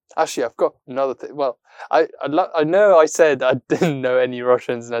 Actually, I've got another thing. Well, I know I said I didn't know any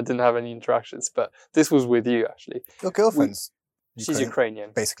Russians and I didn't have any interactions, but this was with you, actually. Your girlfriend's She's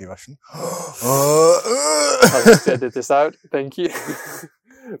Ukrainian. Basically Russian. I'll just edit this out. Thank you.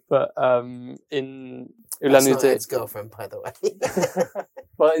 But in That's not Ulan-Ude... Ed's girlfriend, by the way.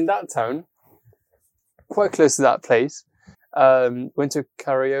 Well, in that town, quite close to that place, went to a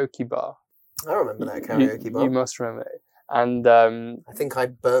karaoke bar. I remember that karaoke bar. You must remember it. And I think I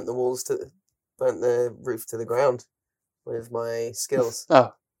burnt the roof to the ground with my skills.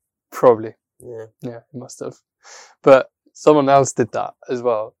 Oh, probably. Yeah. Yeah, you must have. But someone else did that as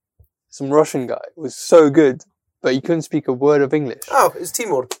well. Some Russian guy was so good, but he couldn't speak a word of English. Oh, it's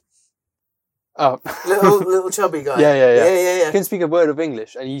Timur. Oh. little chubby guy. Yeah. Couldn't speak a word of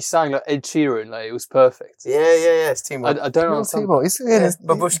English, and he sang like Ed Sheeran, like it was perfect. Yeah, it's Timur. I don't know.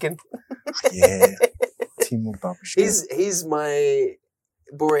 Babushkin. Yeah. Timur Babushkin. He's my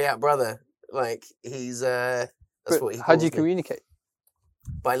Boreat brother. Like, he's, that's what he calls How do you me. communicate?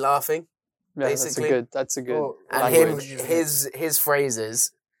 By laughing. Yeah, Basically. That's a good And language. his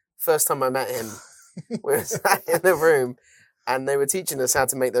phrases, first time I met him, we were sat in the room, and they were teaching us how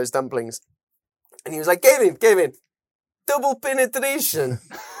to make those dumplings. And he was like, Kevin, double penetration.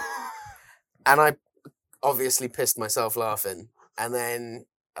 And I obviously pissed myself laughing. And then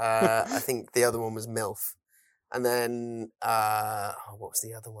I think the other one was MILF. And then, what was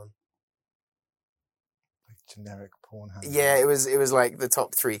the other one? Generic Pornhub. Yeah, it was like the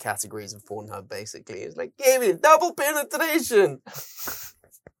top 3 categories of Pornhub, basically. It was like, Kevin, double penetration.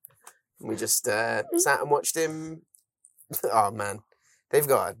 And we just sat and watched him. Oh, man. They've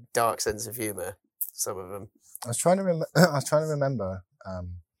got a dark sense of humour, some of them. I was trying to remember,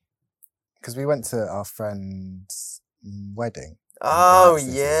 because we went to our friend's wedding. Oh,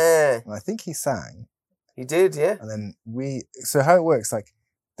 yeah. And I think he sang. He did, yeah. And then so how it works, like,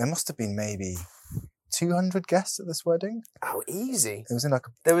 there must have been maybe 200 guests at this wedding. Oh, easy. It was in like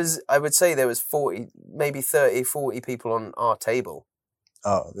I would say there was 40, maybe 30, 40 people on our table.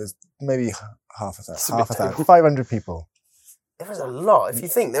 Oh, there's maybe half of that. It's a Half big of that. table. 500 people. It was a lot. If you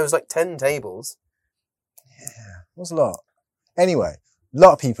think, there was like 10 tables. Yeah, it was a lot. Anyway, a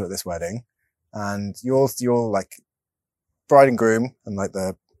lot of people at this wedding, and you're like bride and groom, and like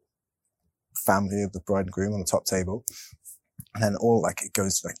the family of the bride and groom on the top table, and then all like it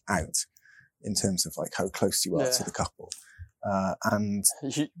goes like out in terms of like how close you are to the couple. And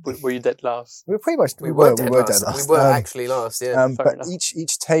were you dead last? we were pretty much We were dead last. last. We were actually last, yeah. But enough.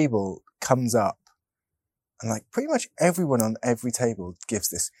 each table comes up, and like pretty much everyone on every table gives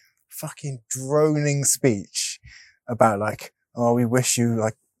this fucking droning speech about like, oh, we wish you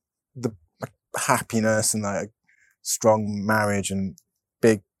like the happiness and like a strong marriage and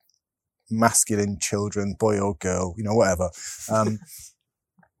big masculine children, boy or girl, whatever. And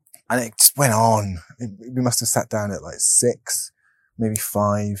it just went on. We must have sat down at like 6, maybe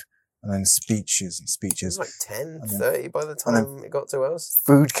 5, and then speeches and It speeches. was like 10, 30 by the time it got to us.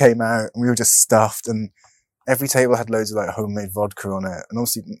 Food came out, and we were just stuffed, and every table had loads of like homemade vodka on it. And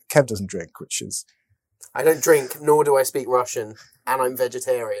obviously Kev doesn't drink, which is... I don't drink, nor do I speak Russian, and I'm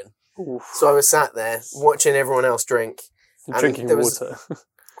vegetarian. Oof. So I was sat there watching everyone else drink. And Drinking there was water.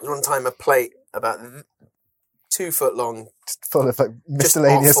 one time a plate about 2 foot long. full of like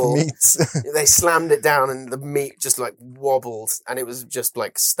miscellaneous awful. meats. They slammed it down and the meat just like wobbled, and it was just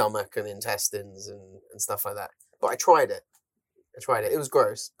like stomach and intestines and stuff like that. But I tried it. It was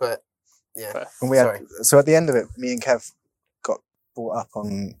gross, but yeah. And we had, so at the end of it, me and Kev got brought up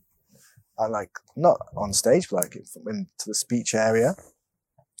on, like, not on stage, but like went to the speech area.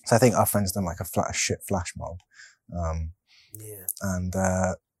 So I think our friends done like a shit flash mob. Yeah. And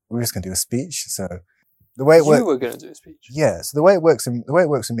we were just going to do a speech. So the way it works, You were going to do a speech. yeah. So the way it works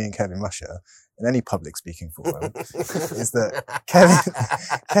with me and Kev in Russia, in any public speaking forum, is that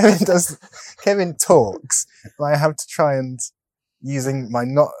Kevin talks, and I have to try and, using my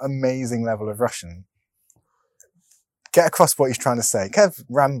not amazing level of Russian, get across what he's trying to say. Kev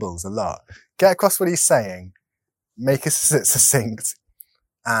rambles a lot. Get across what he's saying, make it succinct,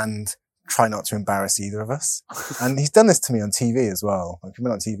 and try not to embarrass either of us. And he's done this to me on TV as well. Like, we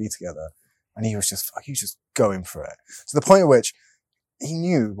went on TV together, And he was just going for it. To the point at which he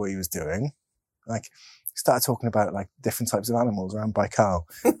knew what he was doing. Like, he started talking about like different types of animals around Baikal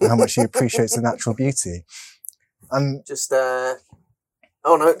and how much he appreciates the natural beauty. And just, oh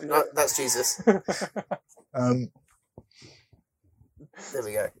no, that's Jesus. There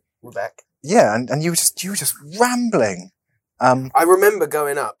we go. We're back. Yeah, and you were just rambling. I remember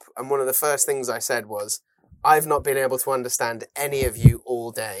going up, and one of the first things I said was, I've not been able to understand any of you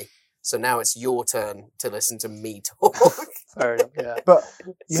all day, so now it's your turn to listen to me talk. Fair enough, yeah. But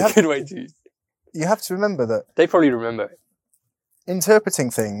It's a good way to... you have to remember that They probably remember it. interpreting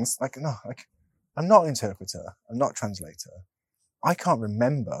things, I'm not an interpreter, I'm not a translator. I can't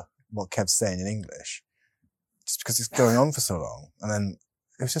remember what Kev's saying in English, just because it's going on for so long, and then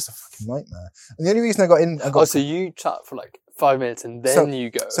it was just a fucking nightmare. And the only reason I got So you chat for like 5 minutes and then you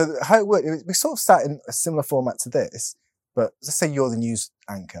go. So how it worked, we sort of sat in a similar format to this, but let's say you're the news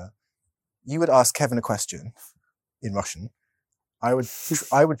anchor. You would ask Kevin a question in Russian. I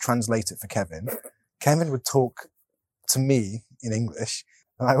would translate it for Kevin. Kevin would talk to me in English,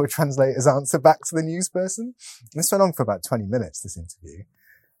 and I would translate his answer back to the news person. And this went on for about 20 minutes, this interview.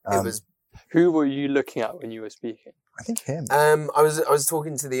 It was. Who were you looking at when you were speaking? I think him. I was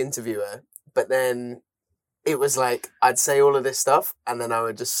talking to the interviewer, but then it was like I'd say all of this stuff, and then I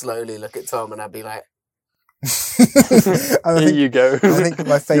would just slowly look at Tom, and I'd be like, Here you go. I think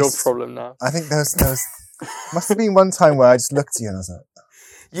my face. Your problem now. I think there was must have been one time where I just looked at you and I was like,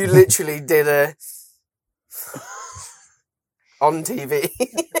 you literally did a on TV.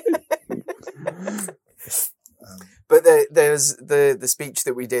 But there's the speech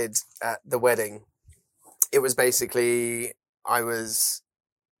that we did at the wedding. It was basically I was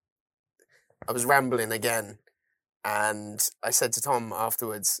rambling again, and I said to Tom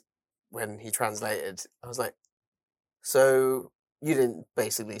afterwards when he translated, I was like, "So you didn't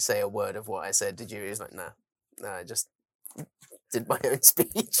basically say a word of what I said, did you?" He was like, "No, I just did my own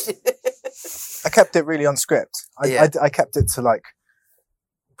speech." I kept it really on script. I kept it to like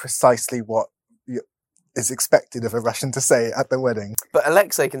precisely what is expected of a Russian to say at the wedding. But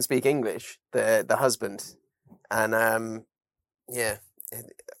Alexei can speak English, the husband, and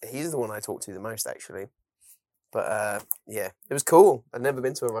he's the one I talk to the most actually. But it was cool. I'd never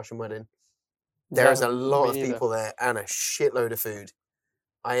been to a Russian wedding. There's a lot of people there and a shitload of food.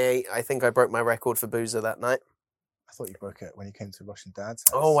 I think I broke my record for boozer that night. I thought you broke it when you came to Russian Dad's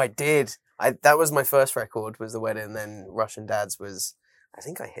house. Oh, I did. That was my first record, was the wedding. Then Russian Dad's was, I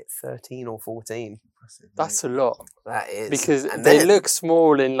think I hit 13 or 14. That's a lot. That is. Because they look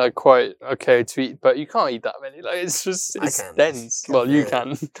small and like quite okay to eat, but you can't eat that many. Like it's dense. Well, you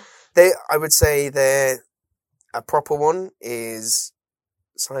can. I would say a proper one is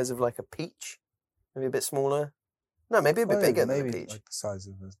the size of like a peach. Maybe a bit smaller. No, maybe a bit bigger than a peach. Like the size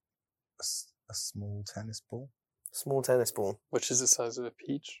of a small tennis ball. Small tennis ball. Which is the size of a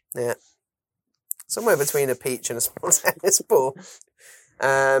peach. Yeah. Somewhere between a peach and a small tennis ball.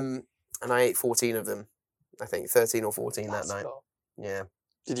 And I ate 14 of them. I think 13 or 14 that night. Yeah.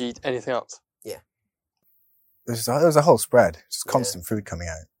 Did you eat anything else? Yeah. There was a whole spread. Just constant food coming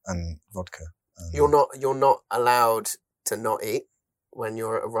out and vodka. You're not allowed to not eat when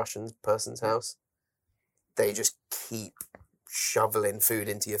you're at a Russian person's house. They just keep shoveling food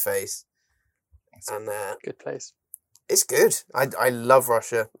into your face. And good place. It's good. I love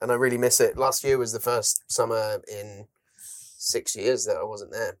Russia and I really miss it. Last year was the first summer in 6 years that I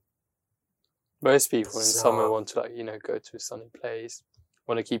wasn't there. Most people in summer want to go to a sunny place,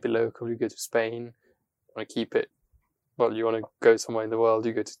 want to keep it local, you go to Spain, want to keep it, well, you want to go somewhere in the world,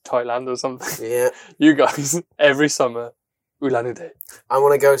 you go to Thailand or something. Yeah. You guys, every summer, Ulan-Ude. I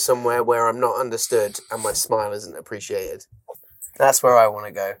want to go somewhere where I'm not understood and my smile isn't appreciated. That's where I want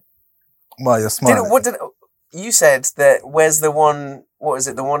to go. Well, you're smiling. You said that, where's the one, what is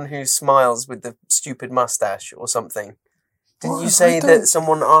it, the one who smiles with the stupid mustache or something? Didn't you say that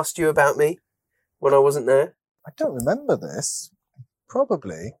someone asked you about me when I wasn't there? I don't remember this.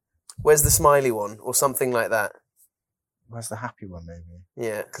 Probably. Where's the smiley one or something like that? Where's the happy one, maybe?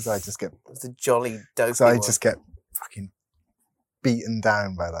 Yeah. Because I just get... It's the jolly dopey Because I one. just get fucking beaten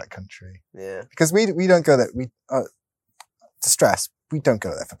down by that country. Yeah. Because we don't go there... to stress, we don't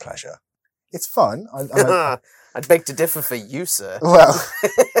go there for pleasure. It's fun. I'd beg to differ for you, sir. Well...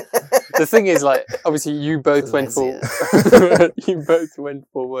 The thing is, like, obviously you both went for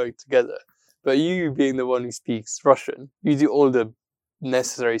work together, but you being the one who speaks Russian, you do all the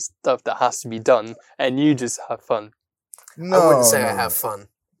necessary stuff that has to be done, and you just have fun. I wouldn't say I have fun.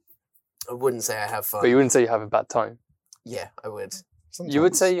 I wouldn't say I have fun. But you wouldn't say you have a bad time. Yeah, I would. Sometimes. You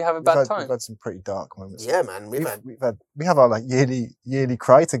would say you have a bad time? We've had some pretty dark moments. Yeah, man. We have our like yearly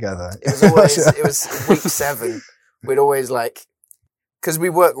cry together. It was week 7. We'd always like, because we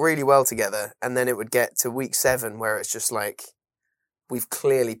work really well together, and then it would get to week 7 where it's just like we've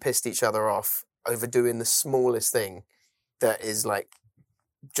clearly pissed each other off over doing the smallest thing that is like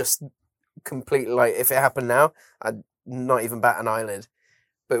just completely, like, if it happened now, I'd not even bat an eyelid.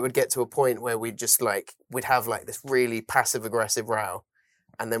 But it would get to a point where we'd have like this really passive aggressive row,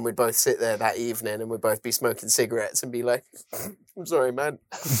 and then we'd both sit there that evening and we'd both be smoking cigarettes and be like, I'm sorry, man.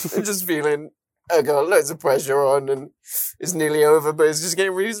 I'm just feeling, I got loads of pressure on and it's nearly over, but it's just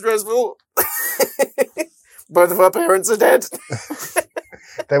getting really stressful. Both of our parents are dead.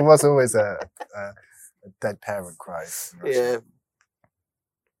 There was always a dead parent cry. Yeah.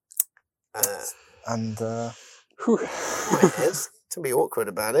 And it is. To be awkward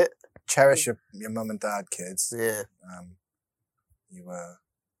about it. Cherish your mum and dad, kids. Yeah.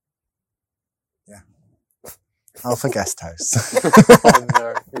 Alpha Guest House. Oh,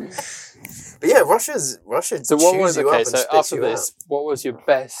 no. But yeah, Russia. So what was you up and so spits after you this? out. What was your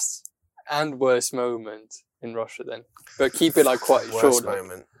best and worst moment in Russia then? But keep it like quite short. Worst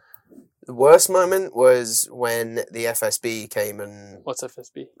moment. The worst moment was when the FSB came and What's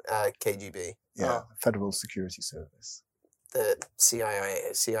FSB? KGB, Yeah, Federal Security Service. the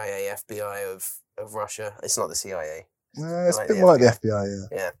CIA, FBI of Russia. It's not the CIA. It's Like a bit the more like the FBI.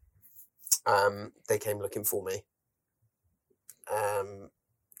 FBI, yeah. They came looking for me.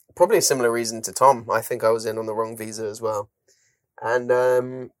 Probably a similar reason to Tom. I think I was in on the wrong visa as well. And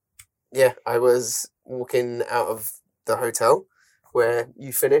I was walking out of the hotel where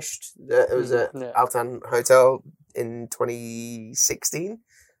you finished. It was at Altan Hotel in 2016,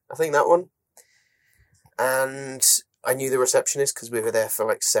 I think that one. And I knew the receptionist because we were there for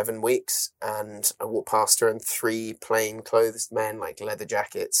like 7 weeks, and I walked past her and 3 plain-clothes men, like leather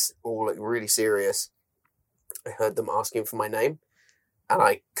jackets, all like really serious. I heard them asking for my name, and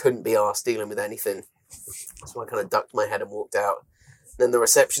I couldn't be arsed dealing with anything. So I kind of ducked my head and walked out. Then the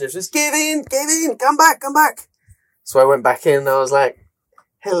receptionist was, give in, come back. So I went back in and I was like,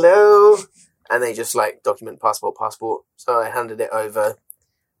 hello. And they just like, document, passport. So I handed it over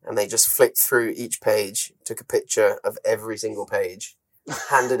and they just flicked through each page, took a picture of every single page,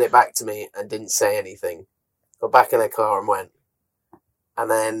 handed it back to me and didn't say anything. Got back in their car and went. And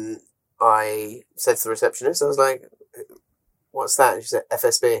then I said to the receptionist, I was like, what's that? And she said,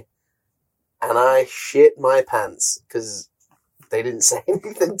 FSB. And I shit my pants because they didn't say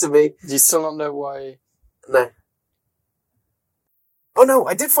anything to me. Do you still not know why? No. Oh no,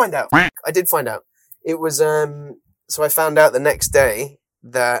 I did find out. It was, so I found out the next day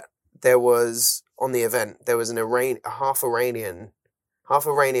that there was, on the event, there was a half Iranian, half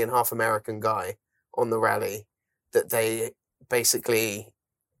American guy on the rally that they basically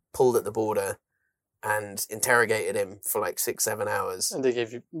pulled at the border and interrogated him for like 6-7 hours. And they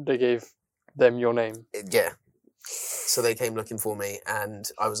gave them your name. Yeah. So they came looking for me and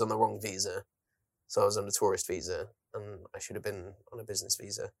I was on the wrong visa. So I was on a tourist visa and I should have been on a business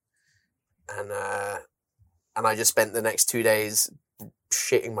visa. And I just spent the next 2 days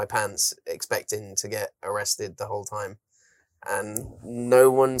shitting my pants, expecting to get arrested the whole time. And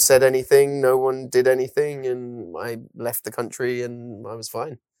no one said anything, no one did anything, and I left the country and I was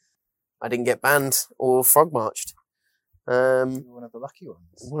fine. I didn't get banned or frog marched. One of the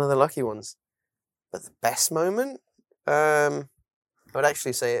lucky ones. But the best moment? I would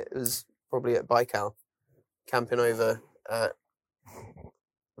actually say it was probably at Baikal, camping over at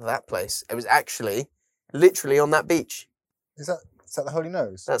that place. It was actually literally on that beach. Is that the Holy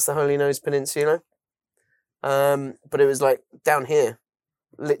Nose? That's the Holy Nose Peninsula. But it was like down here,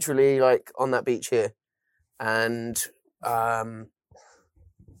 literally like on that beach here. And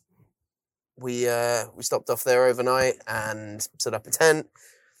we stopped off there overnight and set up a tent.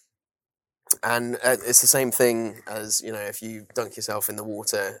 And it's the same thing as, you know, if you dunk yourself in the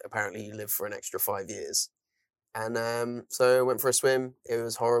water, apparently you live for an extra 5 years. And so I went for a swim. It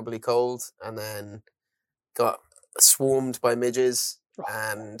was horribly cold, and then got swarmed by midges,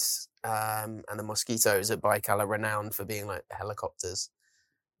 and the mosquitoes at Baikal are renowned for being like helicopters.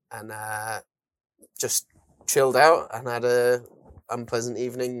 And just chilled out and had a unpleasant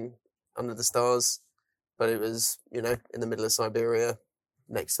evening under the stars. But it was, you know, in the middle of Siberia,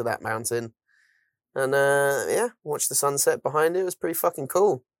 next to that mountain. And watched the sunset behind it. It was pretty fucking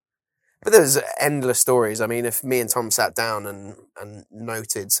cool. But there's endless stories. I mean, if me and Tom sat down and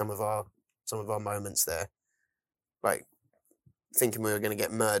noted some of our moments there, like thinking we were going to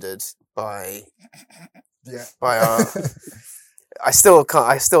get murdered by our I still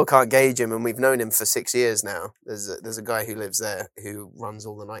can't gauge him, and we've known him for 6 years now. There's a guy who lives there who runs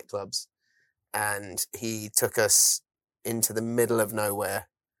all the nightclubs, and he took us into the middle of nowhere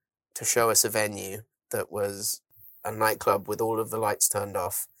to show us a venue that was a nightclub with all of the lights turned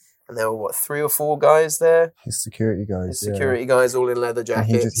off, and there were 3 or 4 guys there. His security guys. Security guys, all in leather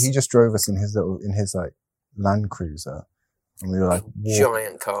jackets. And he just drove us in his like Land Cruiser, and we were like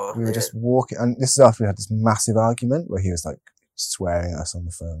giant car. We were just walking, and this is after we had this massive argument where he was like swearing at us on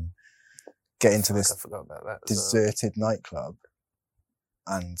the phone. Get into this I forgot about that deserted nightclub,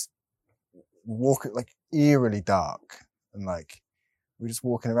 and walk it like eerily dark, and like we were just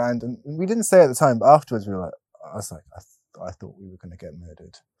walking around, and we didn't say it at the time, but afterwards we were like, I was like, I thought we were going to get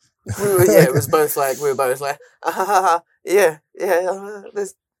murdered. It was both like,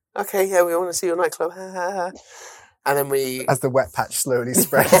 okay, yeah, we want to see your nightclub, and then as the wet patch slowly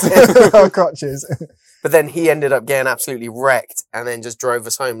spreads our crotches. But then he ended up getting absolutely wrecked, and then just drove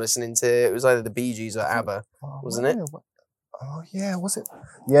us home listening to, it was either the Bee Gees or ABBA, wasn't it? Oh yeah, was it?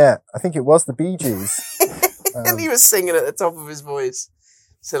 Yeah, I think it was the Bee Gees. And he was singing at the top of his voice.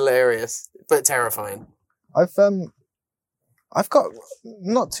 It's hilarious, but terrifying. I've got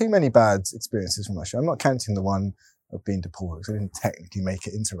not too many bad experiences from Russia. I'm not counting the one of being deported, because I didn't technically make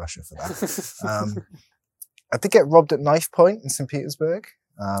it into Russia for that. I did get robbed at knife point in St. Petersburg.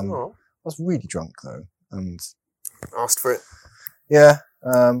 I was really drunk though, and asked for it. Yeah.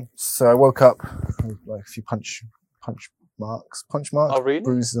 So I woke up with like a few punch marks, oh, really?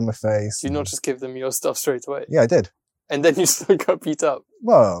 bruises on my face. Do you not just give them your stuff straight away? Yeah, I did. And then you still got beat up?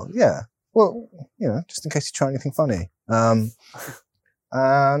 Well, yeah. Well, just in case you try anything funny. And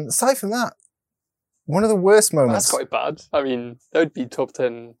aside from that, one of the worst moments... That's quite bad. I mean, that would be top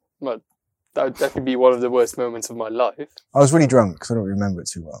 10. Well, that would definitely be one of the worst moments of my life. I was really drunk, because I don't remember it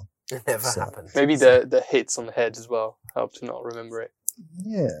too well. It never happened. Maybe the hits on the head as well help to not remember it.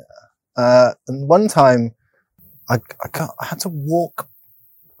 Yeah. And one time, I had to walk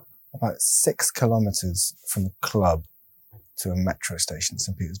about 6 kilometers from the club to a metro station in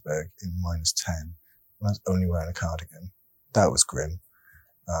St. Petersburg in -10. And I was only wearing a cardigan. That was grim.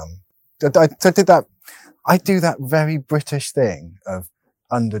 I did that. I do that very British thing of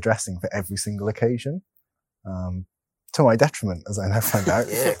underdressing for every single occasion. To my detriment, as I now find out.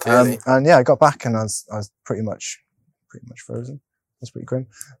 Yeah, clearly. And yeah, I got back and I was pretty much frozen. It was pretty grim.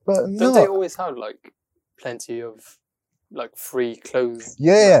 But don't they always have like plenty of like free clothes?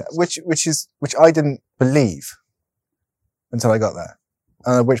 Yeah, which I didn't believe until I got there.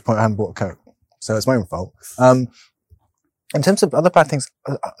 At which point I hadn't bought a coat. So it's my own fault. In terms of other bad things,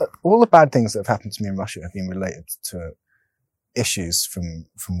 all the bad things that have happened to me in Russia have been related to issues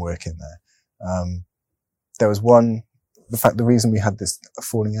from working there. There was one, the reason we had this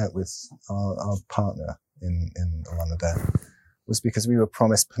falling out with our partner in Ullan-Ude was because we were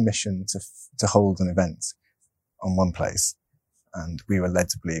promised permission to hold an event on one place, and we were led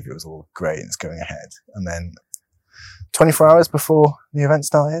to believe it was all great and it's going ahead. And then 24 hours before the event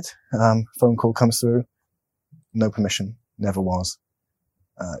started, phone call comes through, no permission, never was.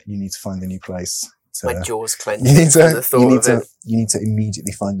 You need to find a new place. My jaws clenched. You need to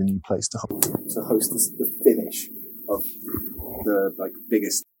immediately find a new place to host the finish of the like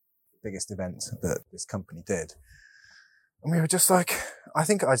biggest event that this company did. And we were just like, I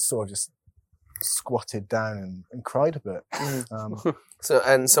think I sort of just squatted down and cried a bit.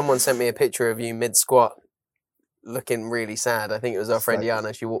 And someone sent me a picture of you mid-squat looking really sad. I think it was our friend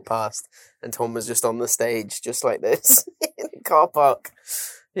Yana. She walked past and Tom was just on the stage just like this in the car park.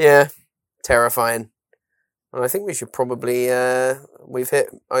 Yeah, terrifying. Well, I think we should probably we've hit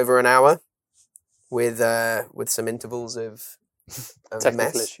over an hour with some intervals of technical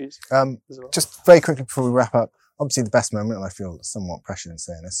mess. issues as well. Just very quickly before we wrap up, obviously the best moment, and I feel somewhat pressured in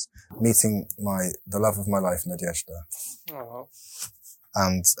saying this, meeting the love of my life, Nadezhda. Oh.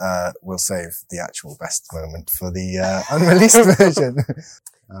 And we'll save the actual best moment for the unreleased version.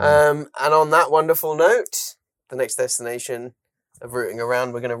 And on that wonderful note, the next destination of rooting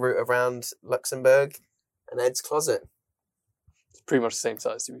around, we're going to root around Luxembourg and Ed's closet. It's pretty much the same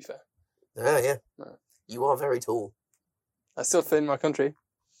size, to be fair. Yeah. No. You are very tall. I still fit in my country.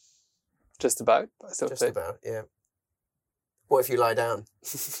 Just about. But I still Just fit. about, yeah. What if you lie down?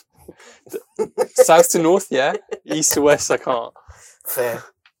 South to north, yeah. East to west, I can't. Fair.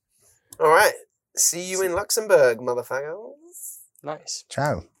 All right. See you in Luxembourg, motherfuckers. Nice.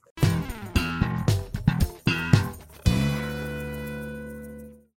 Ciao.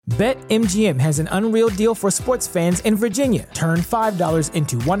 BetMGM has an unreal deal for sports fans in Virginia. Turn $5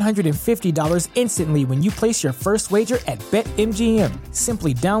 into $150 instantly when you place your first wager at BetMGM.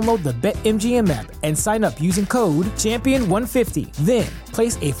 Simply download the BetMGM app and sign up using code Champion150. Then,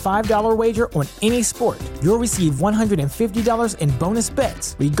 place a $5 wager on any sport. You'll receive $150 in bonus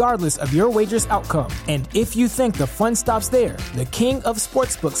bets, regardless of your wager's outcome. And if you think the fun stops there, the King of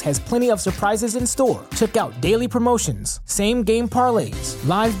Sportsbooks has plenty of surprises in store. Check out daily promotions, same-game parlays,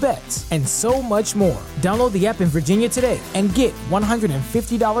 live bets, and so much more. Download the app in Virginia today and get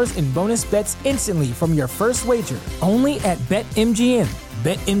 $150 in bonus bets instantly from your first wager. Only at BetMGM.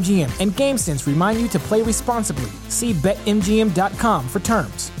 BetMGM and GameSense remind you to play responsibly. See BetMGM.com for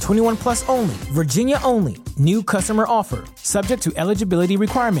terms. 21 plus only. Virginia only. New customer offer. Subject to eligibility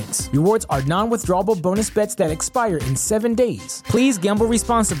requirements. Rewards are non-withdrawable bonus bets that expire in 7 days. Please gamble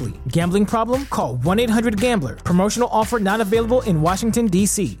responsibly. Gambling problem? Call 1-800-GAMBLER. Promotional offer not available in Washington,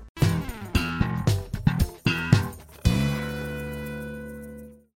 D.C.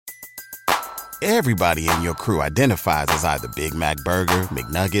 Everybody in your crew identifies as either Big Mac Burger,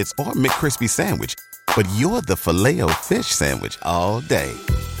 McNuggets, or McCrispy Sandwich. But you're the Filet-O-Fish Sandwich all day.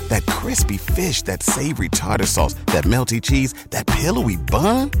 That crispy fish, that savory tartar sauce, that melty cheese, that pillowy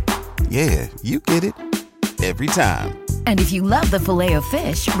bun. Yeah, you get it. Every time. And if you love the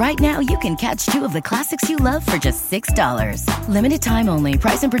Filet-O-Fish, right now you can catch two of the classics you love for just $6. Limited time only.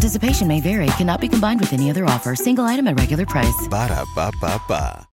 Price and participation may vary. Cannot be combined with any other offer. Single item at regular price. Ba-da-ba-ba-ba.